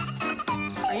face.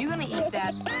 Are you gonna eat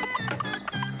that?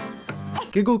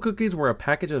 Giggle cookies were a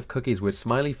package of cookies with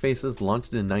smiley faces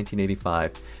launched in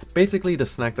 1985, basically the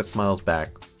snack that smiles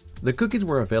back. The cookies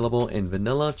were available in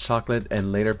vanilla, chocolate,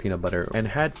 and later peanut butter, and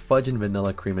had fudge and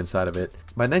vanilla cream inside of it.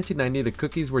 By 1990, the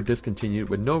cookies were discontinued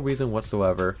with no reason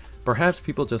whatsoever. Perhaps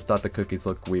people just thought the cookies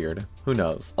looked weird. Who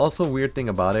knows? Also, weird thing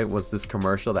about it was this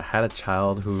commercial that had a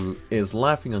child who is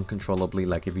laughing uncontrollably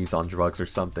like if he's on drugs or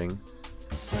something.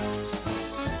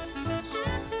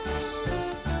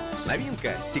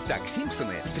 Новинка. Тик-так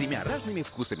Симпсоны с 3 разными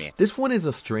вкусами. This one is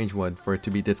a strange one for it to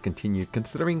be discontinued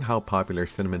considering how popular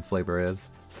cinnamon flavor is.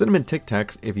 Cinnamon Tic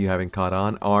Tacs, if you haven't caught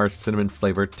on, are cinnamon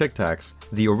flavored Tic Tacs.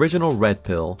 The original red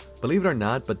pill. Believe it or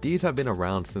not, but these have been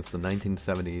around since the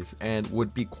 1970s and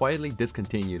would be quietly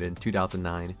discontinued in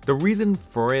 2009. The reason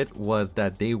for it was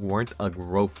that they weren't a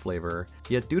growth flavor,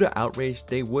 yet due to outrage,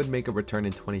 they would make a return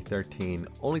in 2013,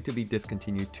 only to be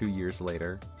discontinued 2 years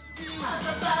later.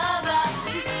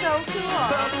 So cool.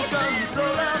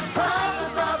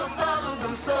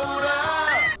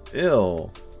 Ew.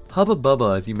 Hubba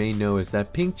Bubba, as you may know, is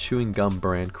that pink chewing gum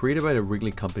brand created by the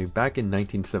Wrigley Company back in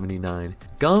 1979.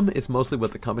 Gum is mostly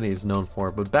what the company is known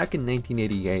for, but back in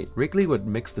 1988, Wrigley would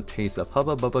mix the taste of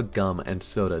Hubba Bubba gum and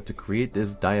soda to create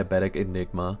this diabetic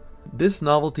enigma. This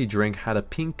novelty drink had a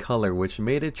pink color which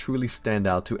made it truly stand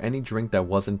out to any drink that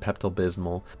wasn't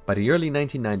Pepto-Bismol. By the early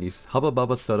 1990s, Hubba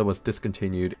Bubba soda was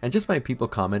discontinued, and just by people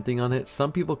commenting on it,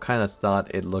 some people kinda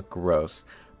thought it looked gross.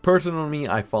 Personally,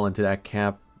 I fall into that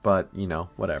camp, but you know,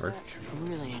 whatever.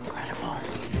 Really incredible.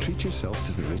 Treat yourself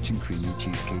to the rich and creamy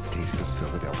cheesecake taste of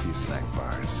Philadelphia snack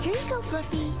bars. Here you go,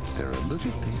 Fluffy. They're a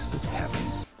little taste of heaven.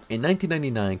 In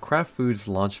 1999, Kraft Foods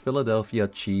launched Philadelphia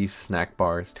cheese snack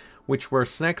bars, which were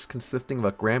snacks consisting of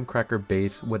a graham cracker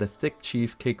base with a thick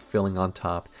cheesecake filling on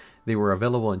top. They were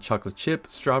available in chocolate chip,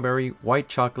 strawberry, white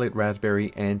chocolate,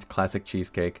 raspberry, and classic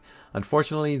cheesecake.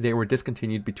 Unfortunately, they were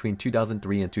discontinued between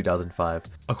 2003 and 2005.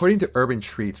 According to Urban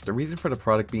Treats, the reason for the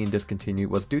product being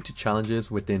discontinued was due to challenges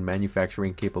within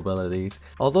manufacturing capabilities.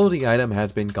 Although the item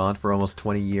has been gone for almost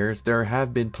 20 years, there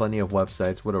have been plenty of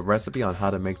websites with a recipe on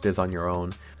how to make this on your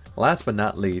own. Last but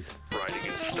not least,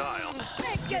 Riding in style.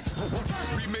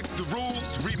 Remix the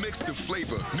rules, remix the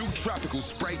flavor. New tropical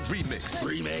Sprite remix.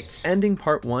 Remix. ending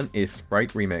part 1 is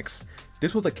Sprite Remix.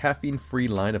 This was a caffeine-free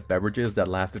line of beverages that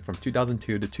lasted from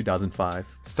 2002 to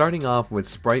 2005. Starting off with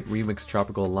Sprite Remix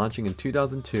Tropical launching in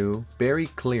 2002, Berry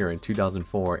Clear in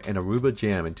 2004, and Aruba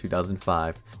Jam in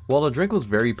 2005. While the drink was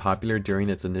very popular during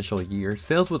its initial year,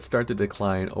 sales would start to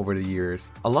decline over the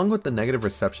years. Along with the negative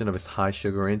reception of its high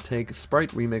sugar intake,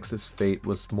 Sprite Remix's fate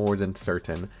was more than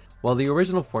certain. While the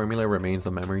original formula remains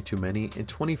a memory to many, in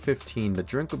 2015 the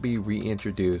drink would be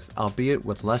reintroduced, albeit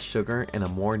with less sugar and a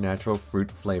more natural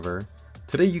fruit flavor.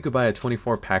 Today you could buy a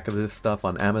 24 pack of this stuff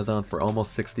on Amazon for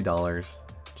almost $60.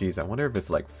 Jeez, I wonder if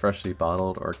it's like freshly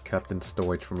bottled or kept in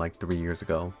storage from like 3 years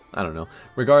ago. I don't know.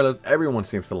 Regardless, everyone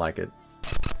seems to like it.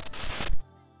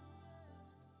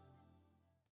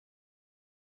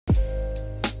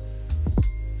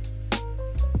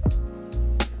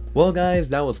 Well guys,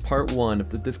 that was part 1 of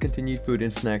the discontinued food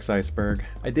and snacks iceberg.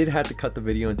 I did have to cut the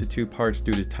video into 2 parts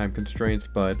due to time constraints,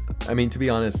 but I mean, to be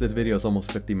honest, this video is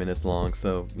almost 50 minutes long,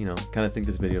 so you know, kind of think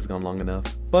this video's gone long enough.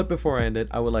 But before I end it,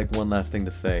 I would like one last thing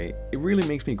to say. It really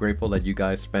makes me grateful that you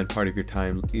guys spend part of your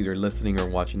time either listening or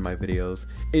watching my videos.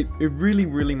 It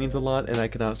really means a lot, and I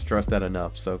cannot stress that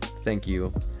enough, so thank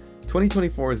you.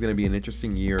 2024 is going to be an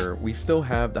interesting year. We still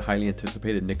have the highly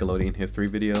anticipated Nickelodeon history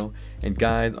video, and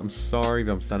guys, I'm sorry if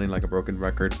I'm sounding like a broken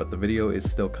record, but the video is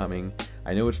still coming.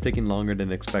 I know it's taking longer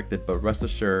than expected, but rest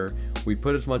assured, we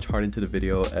put as much heart into the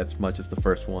video as much as the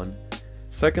first one.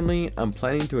 Secondly, I'm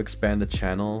planning to expand the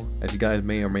channel. As you guys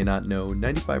may or may not know,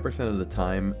 95% of the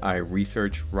time I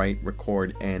research, write,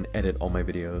 record, and edit all my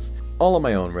videos. All on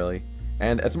my own, really.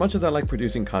 And as much as I like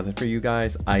producing content for you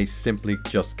guys, I simply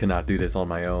just cannot do this on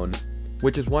my own.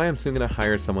 Which is why I'm soon going to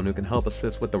hire someone who can help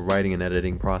assist with the writing and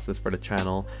editing process for the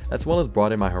channel, as well as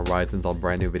broaden my horizons on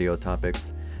brand new video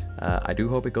topics. I do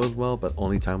hope it goes well, but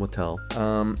only time will tell.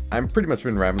 I'm pretty much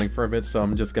been rambling for a bit, so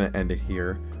I'm just going to end it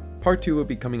here. Part 2 will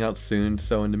be coming out soon,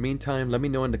 so in the meantime, let me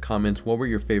know in the comments what were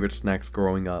your favorite snacks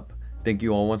growing up. Thank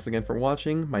you all once again for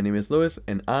watching. My name is Luis,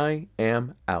 and I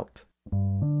am out.